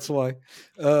about. Hipster. That's why.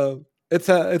 Uh, it's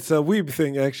a weeb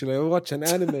thing actually. I watch an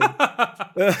anime.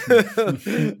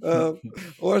 uh,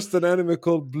 watched an anime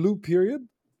called Blue Period.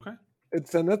 Okay.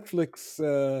 It's a Netflix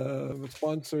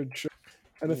sponsored show,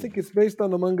 and I Mm. think it's based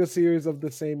on a manga series of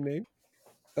the same name.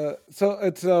 So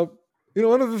it's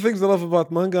one of the things I love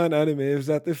about manga and anime is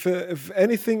that if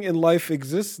anything in life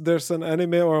exists, there's an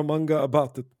anime or a manga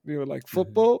about it. Like Mhm.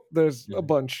 football, there's a Mhm.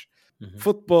 bunch. Mhm.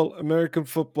 Football, American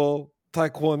football,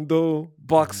 taekwondo, Mhm.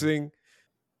 boxing,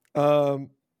 um,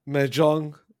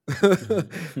 mahjong.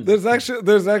 Mhm.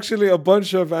 there's actually a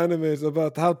bunch of animes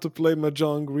about how to play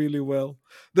mahjong really well.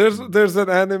 There's an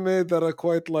anime that I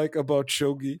quite like about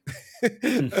shogi,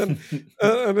 and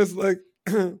and it's like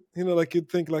like you'd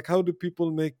think like how do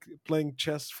people make playing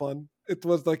chess fun? It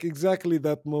was like exactly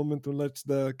that moment when like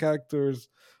the characters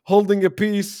holding a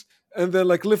piece and then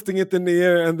like lifting it in the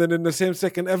air and then in the same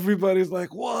second everybody's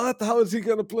like what, how is he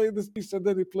gonna play this piece, and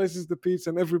then he places the piece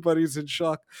and everybody's in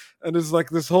shock, and it's like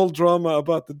this whole drama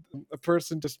about a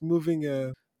person just moving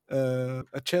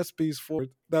a chess piece forward.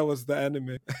 That was the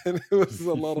anime, and it was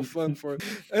a lot of fun for it.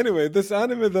 Anyway, this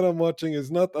anime that I'm watching is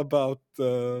not about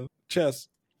chess.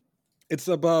 It's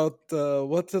about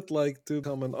what's it like to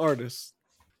become an artist,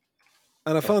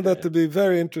 and I found that Okay. to be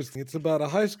very interesting. It's about a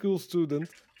high school student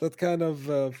that kind of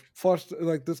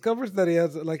discovers that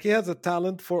he has a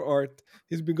talent for art.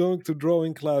 He's been going to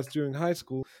drawing class during high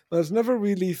school, but has never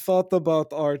really thought about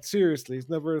art seriously. He's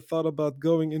never thought about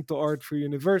going into art for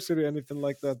university or anything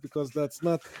like that because that's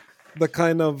not the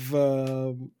kind of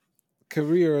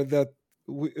career that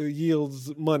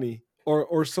yields money,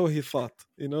 or so he thought.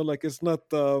 Like it's not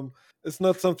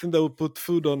something that would put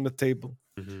food on the table,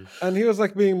 Mhm. and he was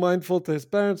like being mindful to his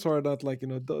parents who are not like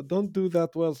don't do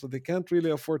that well, so they can't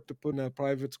really afford to put in a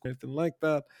private school or anything like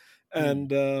that, Mm.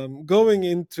 and going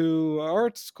into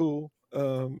art school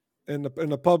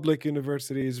in a public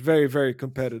university is very very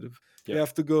competitive. You Yep.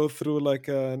 have to go through like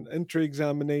an entry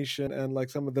examination, and like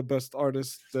some of the best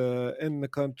artists in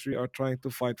the country are trying to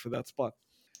fight for that spot.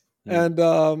 Mm. And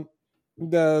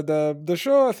the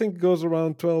show I think goes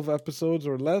around 12 episodes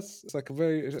or less.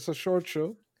 It's a short show.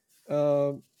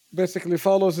 uh, Basically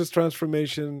follows his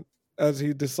transformation as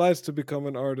he decides to become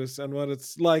an artist and what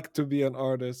it's like to be an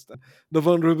artist, the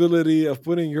vulnerability of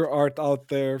putting your art out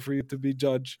there for you to be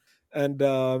judged, and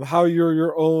how you're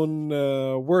your own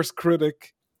worst critic,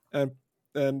 and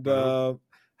and Uh-huh.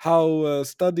 how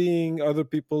studying other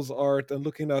people's art and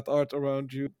looking at art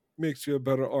around you makes you a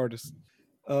better artist.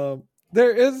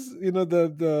 There is,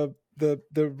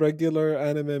 the regular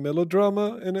anime melodrama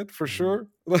in it for Mhm. sure.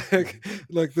 Like Mhm.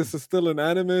 like this is still an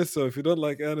anime, so if you don't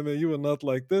like anime, you will not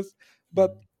like this.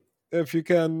 But Mhm. if you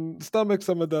can stomach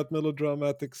some of that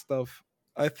melodramatic stuff,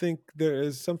 I think there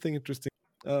is something interesting.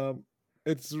 Um,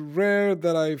 it's rare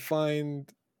that I find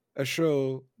a show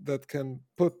that can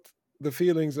put the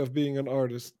feelings of being an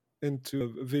artist into a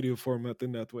video format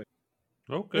in that way.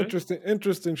 Okay.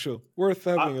 Interesting show, worth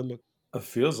I, having a look. it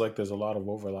feels like there's a lot of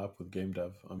overlap with game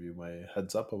dev. I'll give you my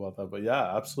heads up about that. But yeah,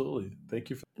 absolutely. Thank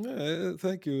you. Yeah,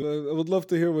 thank you. I would love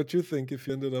to hear what you think if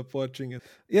you ended up watching it.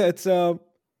 Yeah, it's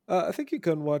I think you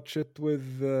can watch it with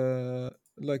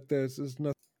like there's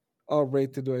not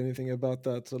R-rated or anything about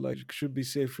that, so like it should be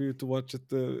safe for you to watch it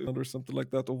or something like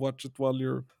that, or watch it while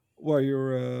you're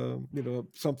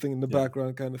something in the Yeah.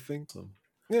 background kind of thing. So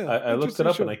Yeah, I looked it interesting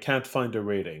up and show. I can't find a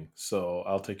rating, so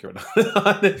I'll take your word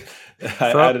on it.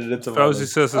 I added it to my Fauzi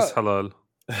list. says it's halal.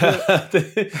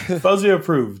 So Fuzzy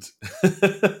approved.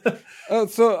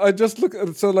 so I just look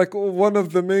at so like one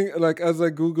of the main, like as I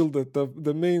googled it,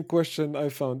 the main question I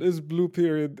found is Blue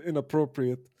Period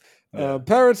inappropriate. Yeah.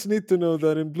 Parents need to know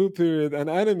that in Blue Period, an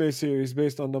anime series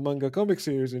based on the manga comic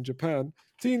series in Japan,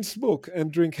 teens smoke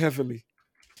and drink heavily.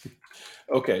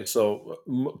 Okay, so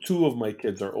two of my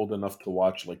kids are old enough to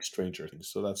watch like Stranger Things,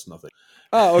 so that's nothing.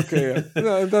 Ah, okay, yeah.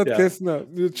 No, in that Yeah. case, no,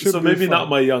 it should So be maybe not fine.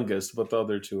 my youngest, but the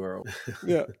other two are old.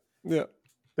 Yeah, yeah.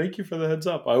 Thank you for the heads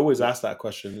up. I always Yeah. ask that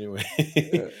question anyway.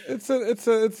 It's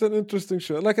an interesting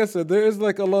show. Like I said, there is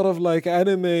like a lot of like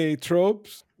anime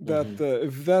tropes that Mhm.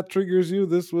 if that triggers you,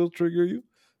 this will trigger you.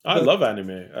 I But love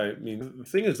anime. I mean, the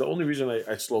thing is, the only reason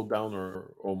I slowed down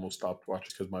or almost stopped watching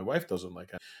is because my wife doesn't like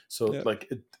it. So, yeah, like,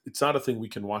 it's not a thing we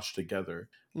can watch together,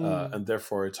 mm, and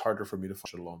therefore it's harder for me to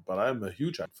watch it alone. But I'm a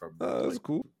huge fan from that's like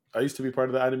cool. I used to be part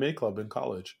of the anime club in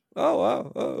college. Oh wow,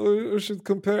 we should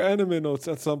compare anime notes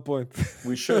at some point.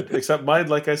 We should, except mine,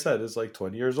 like I said, is like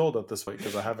 20 years old at this point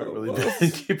because I haven't really Well,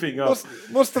 been keeping up.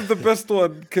 most of the best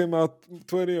one came out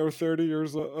 20 or 30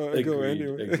 years ago Agreed,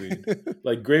 anyway. agreed.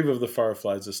 Like Grave of the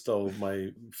Fireflies is still my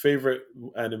favorite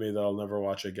anime that I'll never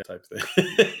watch again type thing.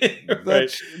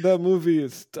 Right? That movie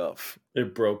is tough.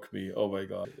 It broke me. Oh my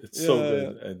god. It's so Yeah,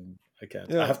 good yeah, and I can't.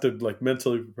 I yeah. have to like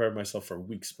mentally prepare myself for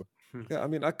weeks. Yeah, I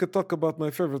mean, I could talk about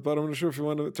my favorite, but I'm not sure if you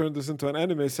want to turn this into an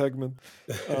anime segment.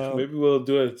 Maybe we'll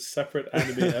do a separate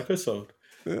anime episode.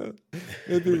 Yeah,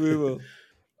 maybe we will.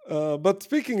 But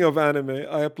speaking of anime,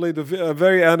 I played a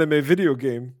very anime video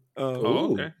game.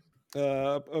 Oh, okay.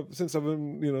 Since I've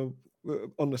been,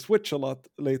 on the Switch a lot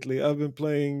lately, I've been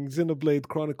playing Xenoblade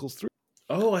Chronicles 3.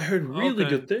 Oh, I heard really Okay.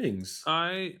 good things.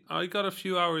 I got a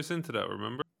few hours into that,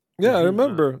 remember? Yeah, I Mhm.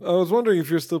 remember. I was wondering if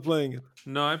you're still playing it.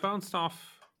 No, I bounced off.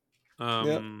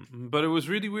 Yeah. But it was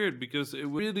really weird because it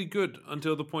was really good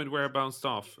until the point where I bounced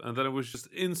off, and then it was just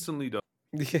instantly done.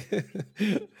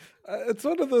 Yeah. It's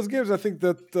one of those games I think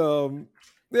that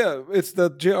it's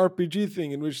that JRPG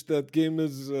thing in which that game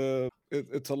is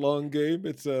it's a long game.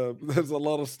 It's there's a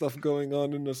lot of stuff going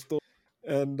on in the story,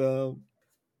 and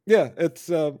yeah, it's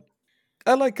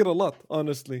I like it a lot,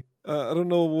 honestly. I don't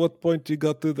know what point you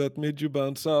got to that made you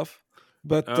bounce off,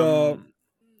 but Um,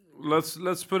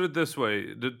 let's put it this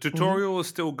way: the mhm. tutorial is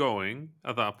still going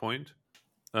at that point,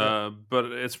 Yeah. but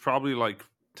it's probably like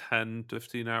 10 to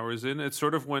 15 hours in. It's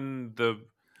sort of when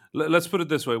let's put it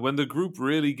this way: when the group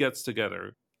really gets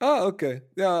together. Ah, okay.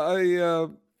 Yeah,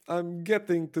 I'm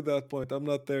getting to that point. I'm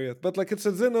not there yet. But like it's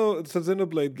a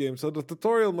Xenoblade game, so the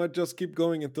tutorial might just keep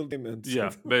going until the game ends.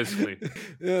 Yeah, basically.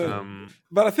 Yeah. Um,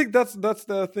 But I think that's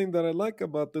the thing that I like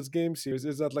about this game series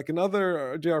is that like in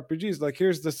other JRPGs, like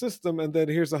here's the system and then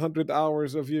here's 100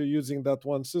 hours of you using that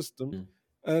one system. Mm.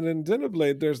 And in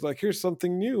Xenoblade, there's like here's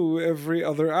something new every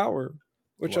other hour,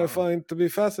 which I Wow. find to be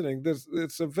fascinating.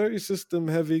 It's a very system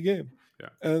heavy game. yeah.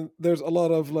 And there's a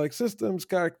lot of like systems,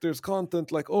 characters, content,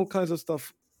 like all kinds of stuff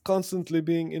constantly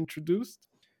being introduced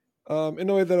in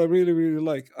a way that I really, really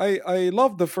like. I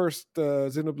love the first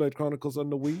Xenoblade Chronicles on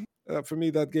the Wii. For me,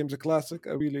 that game's a classic.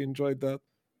 I really enjoyed that.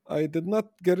 I did not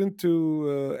get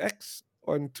into X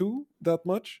and 2 that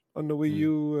much on the Wii Mm.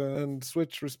 U and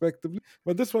Switch, respectively.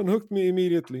 But this one hooked me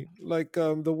immediately. Like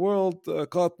the world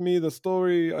caught me, the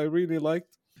story I really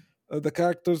liked. The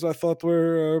characters I thought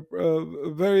were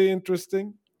very interesting.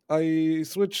 I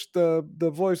switched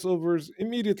the voiceovers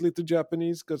immediately to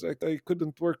Japanese because I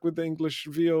couldn't work with the English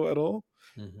VO at all.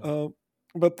 Mhm. Uh,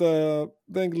 but the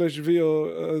English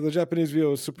VO, the Japanese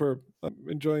VO is superb. I'm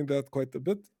enjoying that quite a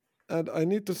bit. And I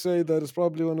need to say that it's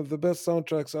probably one of the best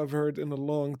soundtracks I've heard in a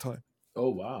long time. Oh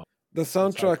wow. The That's high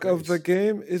soundtrack of the praise.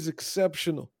 game is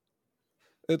exceptional.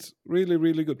 It's really,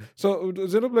 really good. So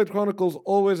Xenoblade Chronicles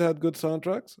always had good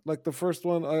soundtracks. Like the first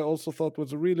one, I also thought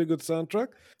was a really good soundtrack.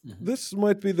 Mhm. This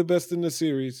might be the best in the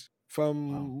series Wow.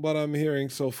 from what I'm hearing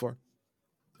so far.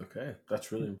 Okay,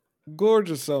 that's really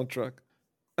Gorgeous soundtrack.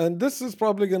 And this is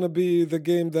probably going to be the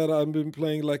game that I've been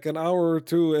playing like an hour or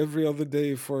two every other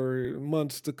day for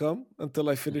months to come until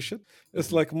I finish it. It's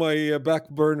Mhm. like my back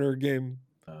burner game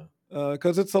Uh,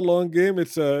 because it's a long game.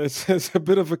 It's a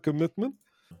bit of a commitment.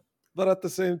 But at the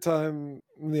same time,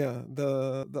 yeah,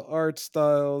 the art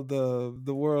style,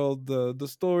 the world, the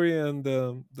story, and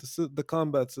the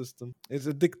combat system is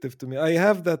addictive to me. I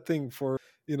have that thing for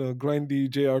grindy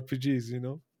JRPGs.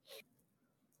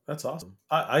 That's awesome.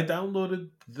 I downloaded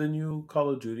the new Call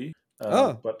of Duty,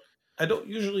 Ah, but I don't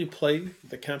usually play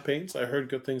the campaigns. I heard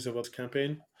good things about the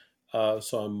campaign,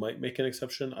 so I might make an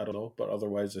exception. I don't know, but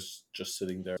otherwise, it's just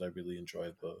sitting there. I really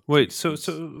enjoy the Wait, so piece.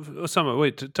 Osama,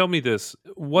 wait, tell me this: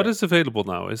 what Yeah, is available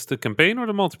now? Is the campaign or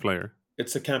the multiplayer?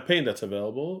 it's a campaign that's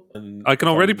available, and I can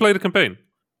if already play the campaign.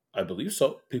 I believe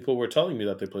so. People were telling me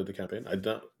that they played the campaign. I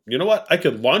don't. You know what? I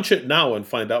could launch it now and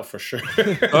find out for sure.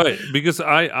 Oh, because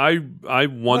I no,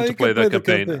 want to you play can play that the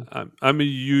campaign. campaign. I'm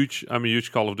a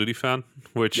huge Call of Duty fan,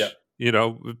 Yeah. which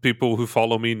people who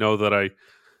follow me know that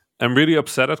I'm really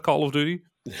upset at Call of Duty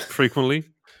frequently,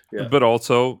 Yeah. but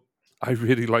also I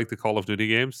really like the Call of Duty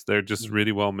games. They're just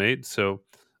really well made. So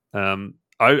I'm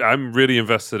really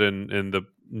invested in the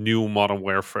new Modern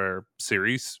Warfare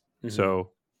series.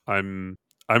 So I'm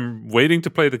waiting to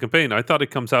play the campaign. I thought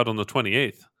it comes out on the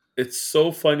 28th. It's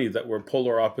so funny that we're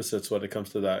polar opposites when it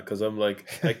comes to that, because I'm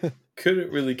like, I couldn't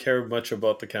really care much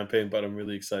about the campaign, but I'm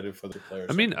really excited for the players.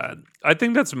 I mean, I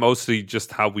think that's mostly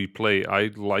just how we play.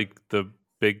 I like the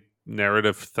big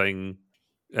narrative thing,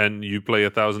 and you play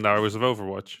 1,000 hours of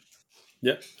Overwatch.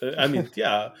 Yeah, I mean,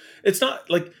 yeah, it's not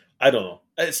like, I don't know.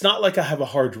 It's not like I have a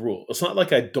hard rule. It's not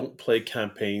like I don't play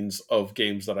campaigns of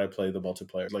games that I play the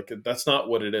multiplayer. Like, that's not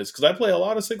what it is. Because I play a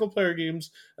lot of single player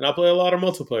games and I play a lot of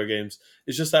multiplayer games.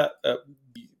 It's just that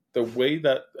the way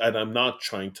that, and I'm not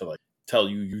trying to like tell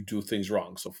you do things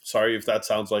wrong. So sorry if that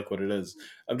sounds like what it is.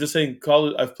 I'm just saying,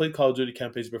 I've played Call of Duty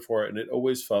campaigns before, and it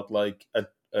always felt like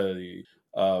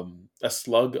a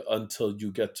slug until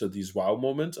you get to these wow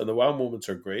moments, and the wow moments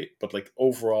are great, but like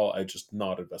overall I just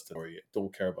not invested in it.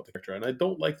 Don't care about the character, and I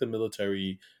don't like the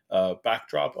military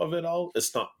backdrop of it all.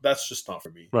 That's just not for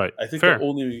me. Right. I think Fair. the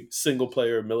only single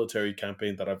player military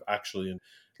campaign that I've actually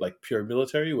like pure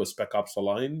military was Spec Ops: The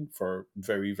Line, for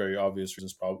very, very obvious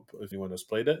reasons, probably if anyone has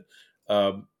played it.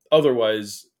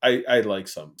 Otherwise, I like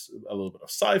a little bit of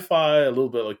sci-fi, a little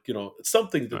bit like,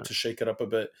 something to shake it up a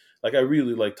bit. Like, I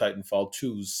really like Titanfall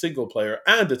 2's single player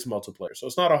and its multiplayer, so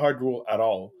it's not a hard rule at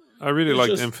all. I really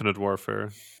liked Infinite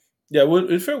Warfare. Yeah,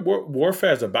 Infinite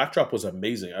Warfare as a backdrop was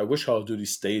amazing. I wish Call of Duty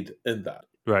stayed in that.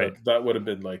 Right, that would have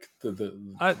been like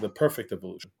the perfect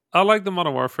evolution. I like the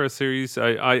Modern Warfare series.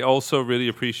 I also really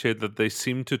appreciate that they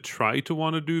seem to try to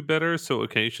want to do better. So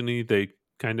occasionally they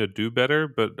kind of do better,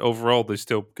 but overall they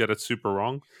still get it super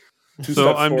wrong. Two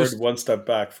steps forward, one step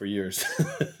back for years.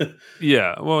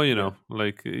 Yeah, well,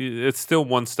 like it's still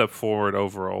one step forward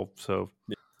overall. So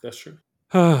yeah, that's true.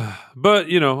 But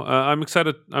I'm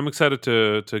excited. I'm excited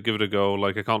to give it a go.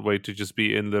 Like, I can't wait to just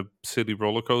be in the city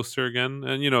roller coaster again.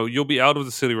 And you'll be out of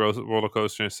the city roller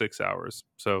coaster in 6 hours.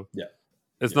 So yeah,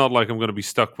 it's not like I'm going to be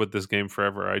stuck with this game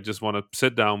forever. I just want to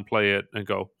sit down, play it, and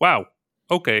go, wow,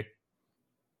 okay.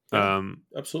 Yeah,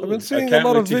 absolutely. I've been seeing a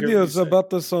lot of videos about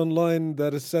this online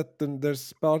that is set in,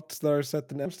 there's parts that are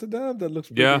set in Amsterdam that looks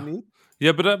pretty neat.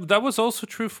 Yeah, but that was also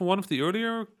true for one of the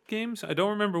earlier games. I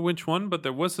don't remember which one, but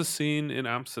there was a scene in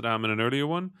Amsterdam in an earlier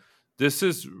one. This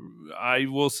is, I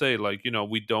will say, like,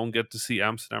 we don't get to see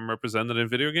Amsterdam represented in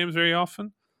video games very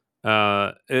often.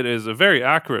 It is a very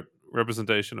accurate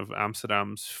representation of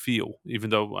Amsterdam's feel,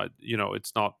 even though,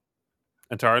 it's not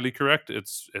entirely correct.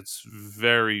 It's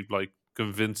very, like,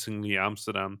 convincingly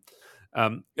Amsterdam.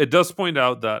 It does point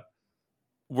out that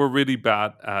we're really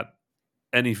bad at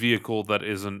any vehicle that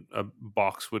isn't a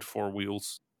box with 4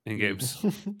 wheels in games.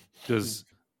 Because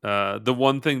the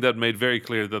one thing that made very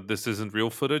clear that this isn't real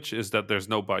footage is that there's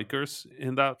no bikers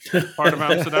in that part of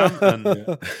Amsterdam.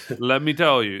 And let me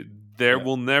tell you, there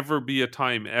will never be a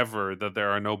time ever that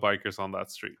there are no bikers on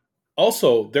that street.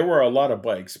 Also, there were a lot of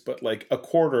bikes, but like a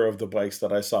quarter of the bikes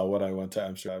that I saw when I went to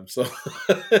Amsterdam. So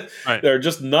there are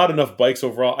just not enough bikes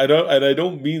overall. I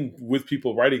don't mean with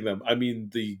people riding them. I mean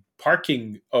the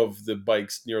parking of the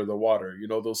bikes near the water.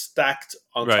 Those stacked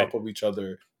on top of each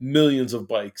other, millions of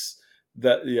bikes.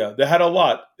 They had a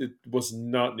lot. It was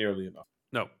not nearly enough.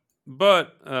 No,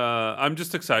 but I'm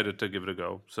just excited to give it a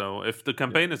go. So if the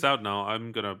campaign is out now,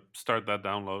 I'm gonna start that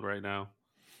download right now.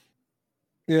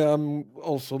 Yeah, I'm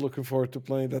also looking forward to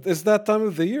playing that. It's that time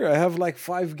of the year. I have like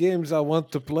 5 games I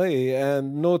want to play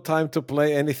and no time to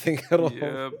play anything at all.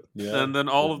 Yeah. And then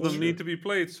all of them need to be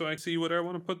played, so I see whether I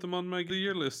want to put them on my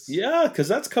year list. Yeah, because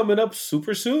that's coming up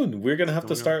super soon. We're going to have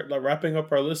to start wrapping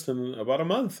up our list in about a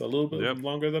month, a little bit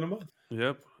longer than a month.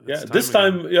 Yep. This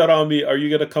time, Rami, are you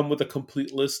going to come with a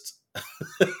complete list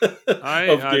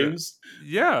of games?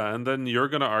 Yeah, and then you're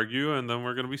going to argue, and then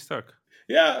we're going to be stuck.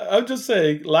 Yeah, I'm just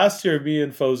saying, last year, me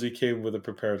and Fawzi came with a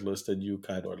prepared list, and you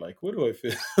kind of were like, what do I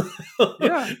feel?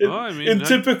 In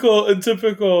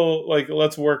typical, like,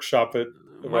 let's workshop it.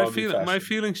 My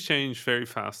feelings change very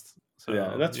fast.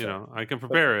 So, that's fair. I can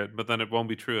prepare it, but then it won't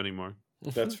be true anymore.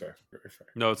 That's fair. Very fair.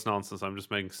 No, it's nonsense. I'm just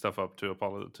making stuff up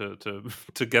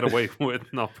to get away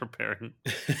with not preparing.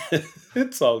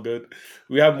 It's all good.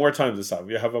 We have more time this time.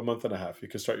 We have a month and a half. You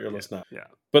can start your list now. Yeah.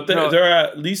 But there are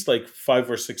at least like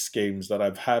 5 or 6 games that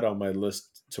I've had on my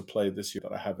list to play this year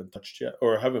that I haven't touched yet,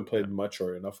 or haven't played much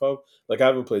or enough of. Like, I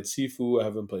haven't played Sifu, I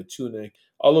haven't played Tunic.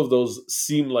 All of those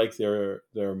seem like they're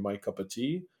my cup of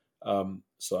tea.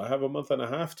 So I have a month and a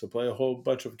half to play a whole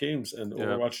bunch of games, and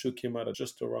Overwatch 2 came out at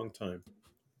just the wrong time.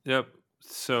 Yep.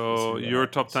 So your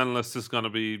top 10 list is going to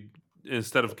be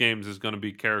instead of games is going to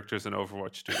be characters in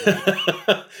Overwatch 2.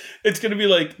 It's going to be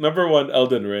like number 1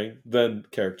 Elden Ring, then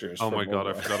characters. Oh from my god,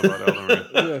 I Overwatch. forgot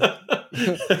about Elden Ring.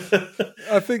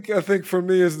 I think for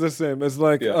me it's the same. It's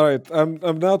like, all right, I'm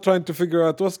now trying to figure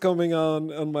out what's coming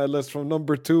on my list from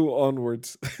number 2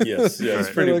 onwards. Yes, Right.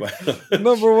 pretty Like, much.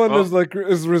 number 1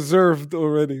 is reserved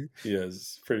already.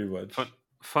 Yes, pretty much.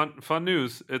 Fun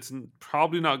news. It's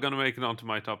probably not going to make it onto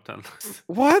my top 10 list.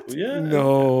 What? Yeah,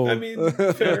 No. I mean,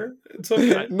 fair. It's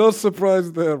okay. No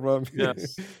surprise there, Rami.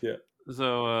 Yes. Yeah.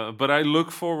 So, but I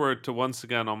look forward to once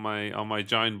again on my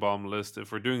giant bomb list,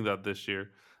 if we're doing that this year,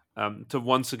 to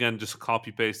once again just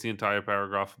copy paste the entire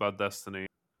paragraph about Destiny.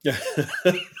 Yeah. For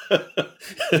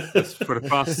the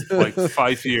past like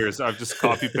 5 years, I've just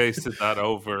copy pasted that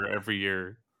over every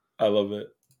year. I love it.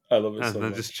 I love it And so then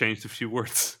much. just changed a few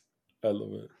words. I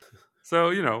love it. So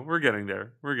we're getting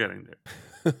there. We're getting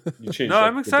there. You changed No, up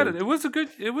I'm the excited. date. It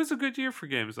was a good year for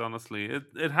games. Honestly,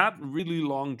 it had really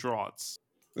long draughts.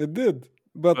 It did.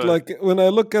 But like when I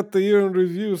look at the year in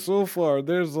review so far,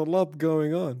 there's a lot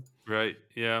going on. Right?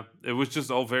 Yeah, it was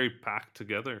just all very packed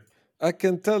together. I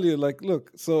can tell you, like, look,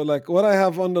 so like what I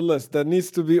have on the list that needs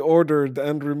to be ordered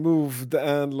and removed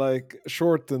and like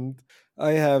shortened,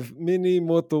 I have mini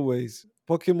motorways,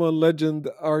 Pokemon Legend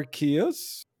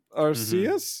Arceus,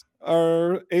 Arceus,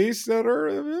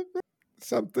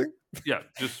 something. Yeah,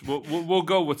 just we'll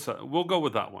go with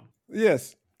that one.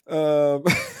 Yes.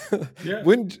 Yeah.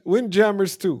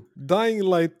 Windjammers 2, Dying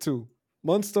Light 2,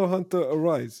 Monster Hunter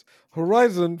Arise,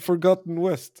 Horizon Forgotten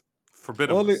West.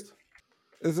 Forbidden Only- West.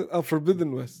 Is it a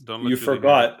Forbidden West? Don't let You Julie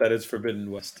forgot that it's Forbidden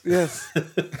West. Yes.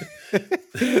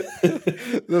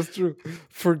 That's true.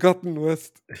 Forgotten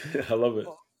West. I love it.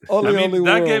 Only that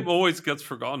world. game always gets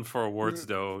forgotten for awards,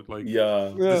 though. Like, Yeah.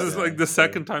 Yeah. this is like the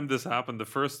second time this happened. The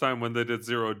first time when they did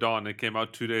Zero Dawn, it came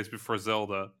out 2 days before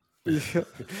Zelda, Yeah.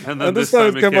 and then And this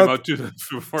time it came out 2 days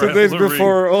before 2 days Elden Ring.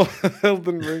 before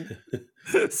Elden Ring.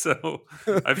 So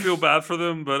I feel bad for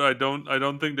them, but I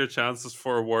don't think their chances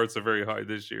for awards are very high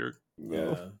this year.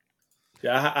 No.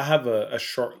 Yeah. I have a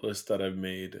short list that I've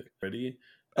made ready.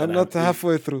 I'm and I not have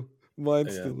halfway through. Mine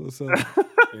Yeah. still. So.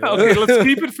 Okay, let's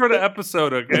keep it for the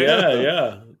episode, okay?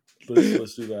 Yeah.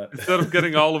 Let's do that. Instead of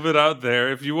getting all of it out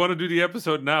there, if you want to do the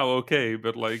episode now, okay.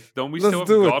 But like, don't we Let's still have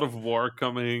do it. God of War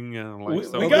coming? And like,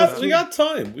 stuff We like got that? we got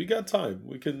time. We got time.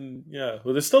 We can. Yeah.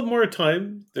 Well, there's still more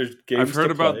time. There's games. I've heard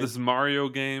to about play. this Mario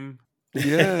game.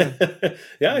 Yeah.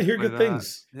 Yeah. I hear Play good that.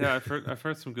 things. Yeah, I've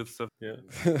heard some good stuff. Yeah.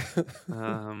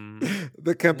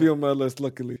 That can't be on my list,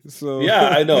 luckily. So Yeah,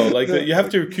 I know. Like you have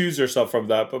to recuse yourself from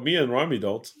that, but me and Rami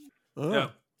don't. Oh. Yeah.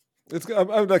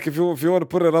 I'm like, if you want to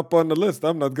put it up on the list,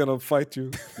 I'm not gonna fight you.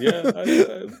 Yeah,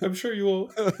 I'm sure you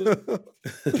will.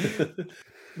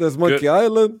 There's Monkey Good.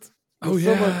 Island. Oh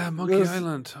There's so yeah, Monkey there's-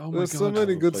 Island. Oh my There's god, so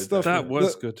many good played stuff. that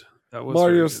was The- good. That was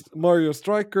Mario very good. Mario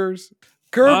Strikers.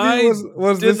 Kirby I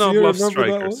was did this not year. love Remember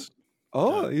that one? Strikers.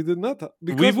 Oh, you did not.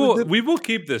 We Because will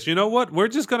keep this. You know what? We're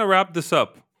just gonna wrap this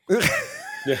up.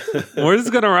 Yeah. We're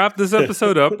just gonna wrap this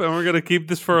episode up, and we're gonna keep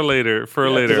this for a later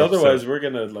Because otherwise episode. we're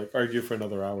gonna like argue for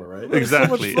another hour, right? It's so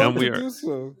much Exactly, fun and we to are- do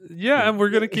so. Yeah, and we're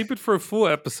gonna keep it for a full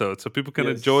episode, so people can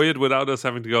Yes. enjoy it without us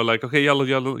having to go like, okay, yellow,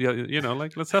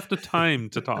 like let's have the time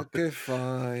to talk. Okay,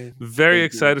 fine. Very Thank you.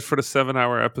 excited for the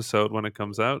 7-hour episode when it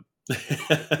comes out.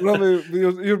 Rami,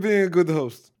 you're being a good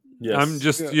host. Yes. I'm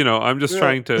just, Yeah. I'm just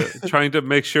Yeah. trying to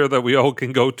make sure that we all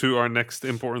can go to our next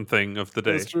important thing of the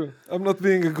day. That's true. I'm not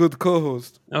being a good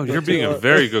co-host. Oh, you're But being you a are.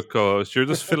 very good co-host. You're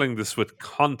just filling this with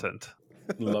content.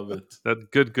 love it. That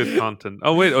good content.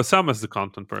 Oh wait, Osama's the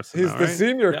content person. He's now, the right?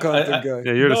 senior Yeah, content guy.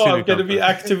 Yeah, you're the No, senior I'm gonna be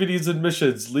content. activities and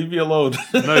missions. Leave me alone.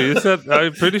 No, you said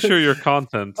I'm pretty sure you're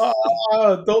content.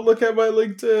 Don't look at my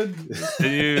LinkedIn.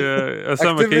 Can you,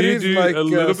 Osama? Can you Activities do like a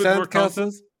little bit more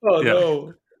content? sandcastles. Oh Yeah.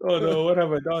 no. Oh no, what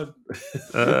have I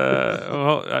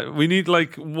done? We need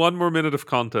like one more minute of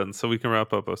content so we can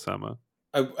wrap up, Osama.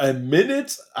 A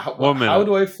minute? How 1 minute. How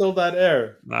do I fill that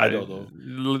air? I don't know.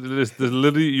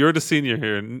 Literally, you're the senior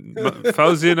here.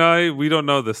 Fawzi and I, we don't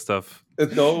know this stuff.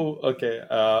 No, okay.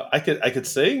 I could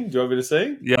sing. Do you want me to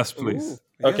sing? Yes, please.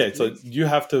 Ooh, Okay, yes, so please. you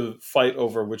have to fight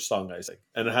over which song I sing,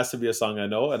 and it has to be a song I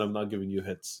know, and I'm not giving you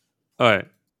hits. All right.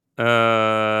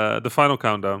 The final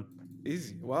countdown.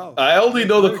 Easy. Wow. I only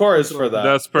know the chorus for that.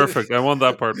 That's perfect. I want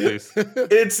that part, please.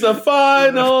 It's the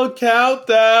final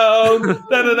countdown.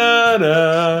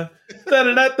 Da-da-da-da.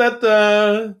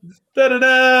 Da-da-da-da-da.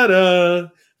 Da-da-da-da.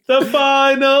 The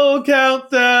final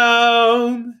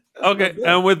countdown. Okay,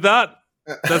 and with that,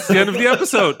 that's the end of the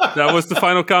episode. That was the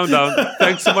final countdown.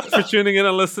 Thanks so much for tuning in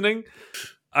and listening.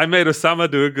 I made Osama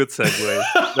do a good segue.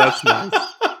 That's nice.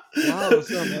 Wow,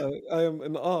 Sam, I am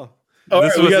in awe. All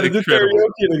This right, we was got to do incredible.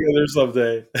 karaoke together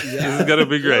someday. This is gonna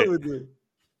be great.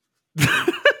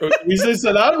 We say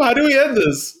salam. How do we end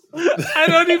this? I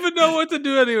don't even know what to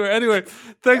do anyway. Anyway,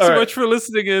 thanks so much for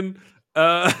listening in.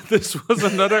 This was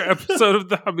another episode of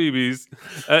the Habibis.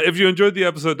 If you enjoyed the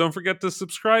episode, don't forget to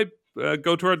subscribe.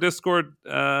 Go to our Discord,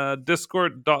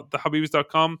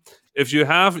 discord.thehabibis.com. If you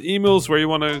have emails where you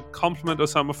want to compliment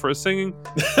Osama for his singing,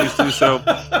 please do so.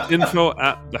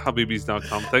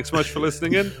 info@thehabibis.com. Thanks so much for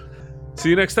listening in. See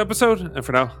you next episode. And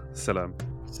for now, salam.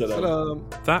 Salam.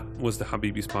 That was the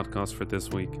Habibis podcast for this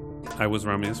week. I was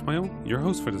Rami Ismail, your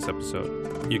host for this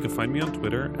episode. You can find me on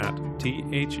Twitter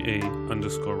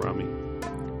 @THA_Rami.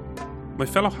 My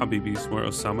fellow Habibis were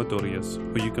Osama Dorias,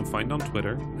 who you can find on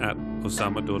Twitter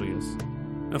 @Osama Dorias,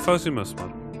 and Fawzi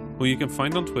Mesmar, who you can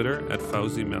find on Twitter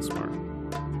 @Fawzi Mesmar.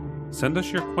 Send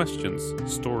us your questions,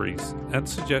 stories, and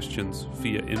suggestions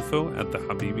via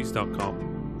info@thehabibis.com.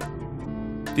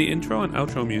 The intro and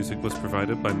outro music was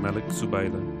provided by Malik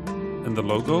Zubaila, and the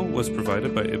logo was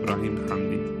provided by Ibrahim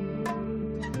Hamdi.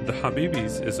 The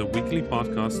Habibis is a weekly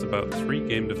podcast about 3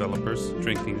 game developers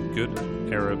drinking good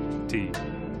Arab tea,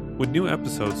 with new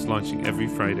episodes launching every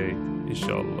Friday,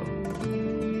 inshallah.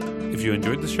 If you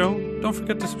enjoyed the show, don't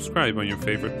forget to subscribe on your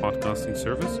favorite podcasting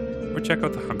service or check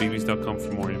out thehabibis.com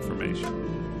for more information.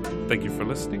 Thank you for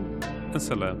listening, and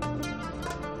salam.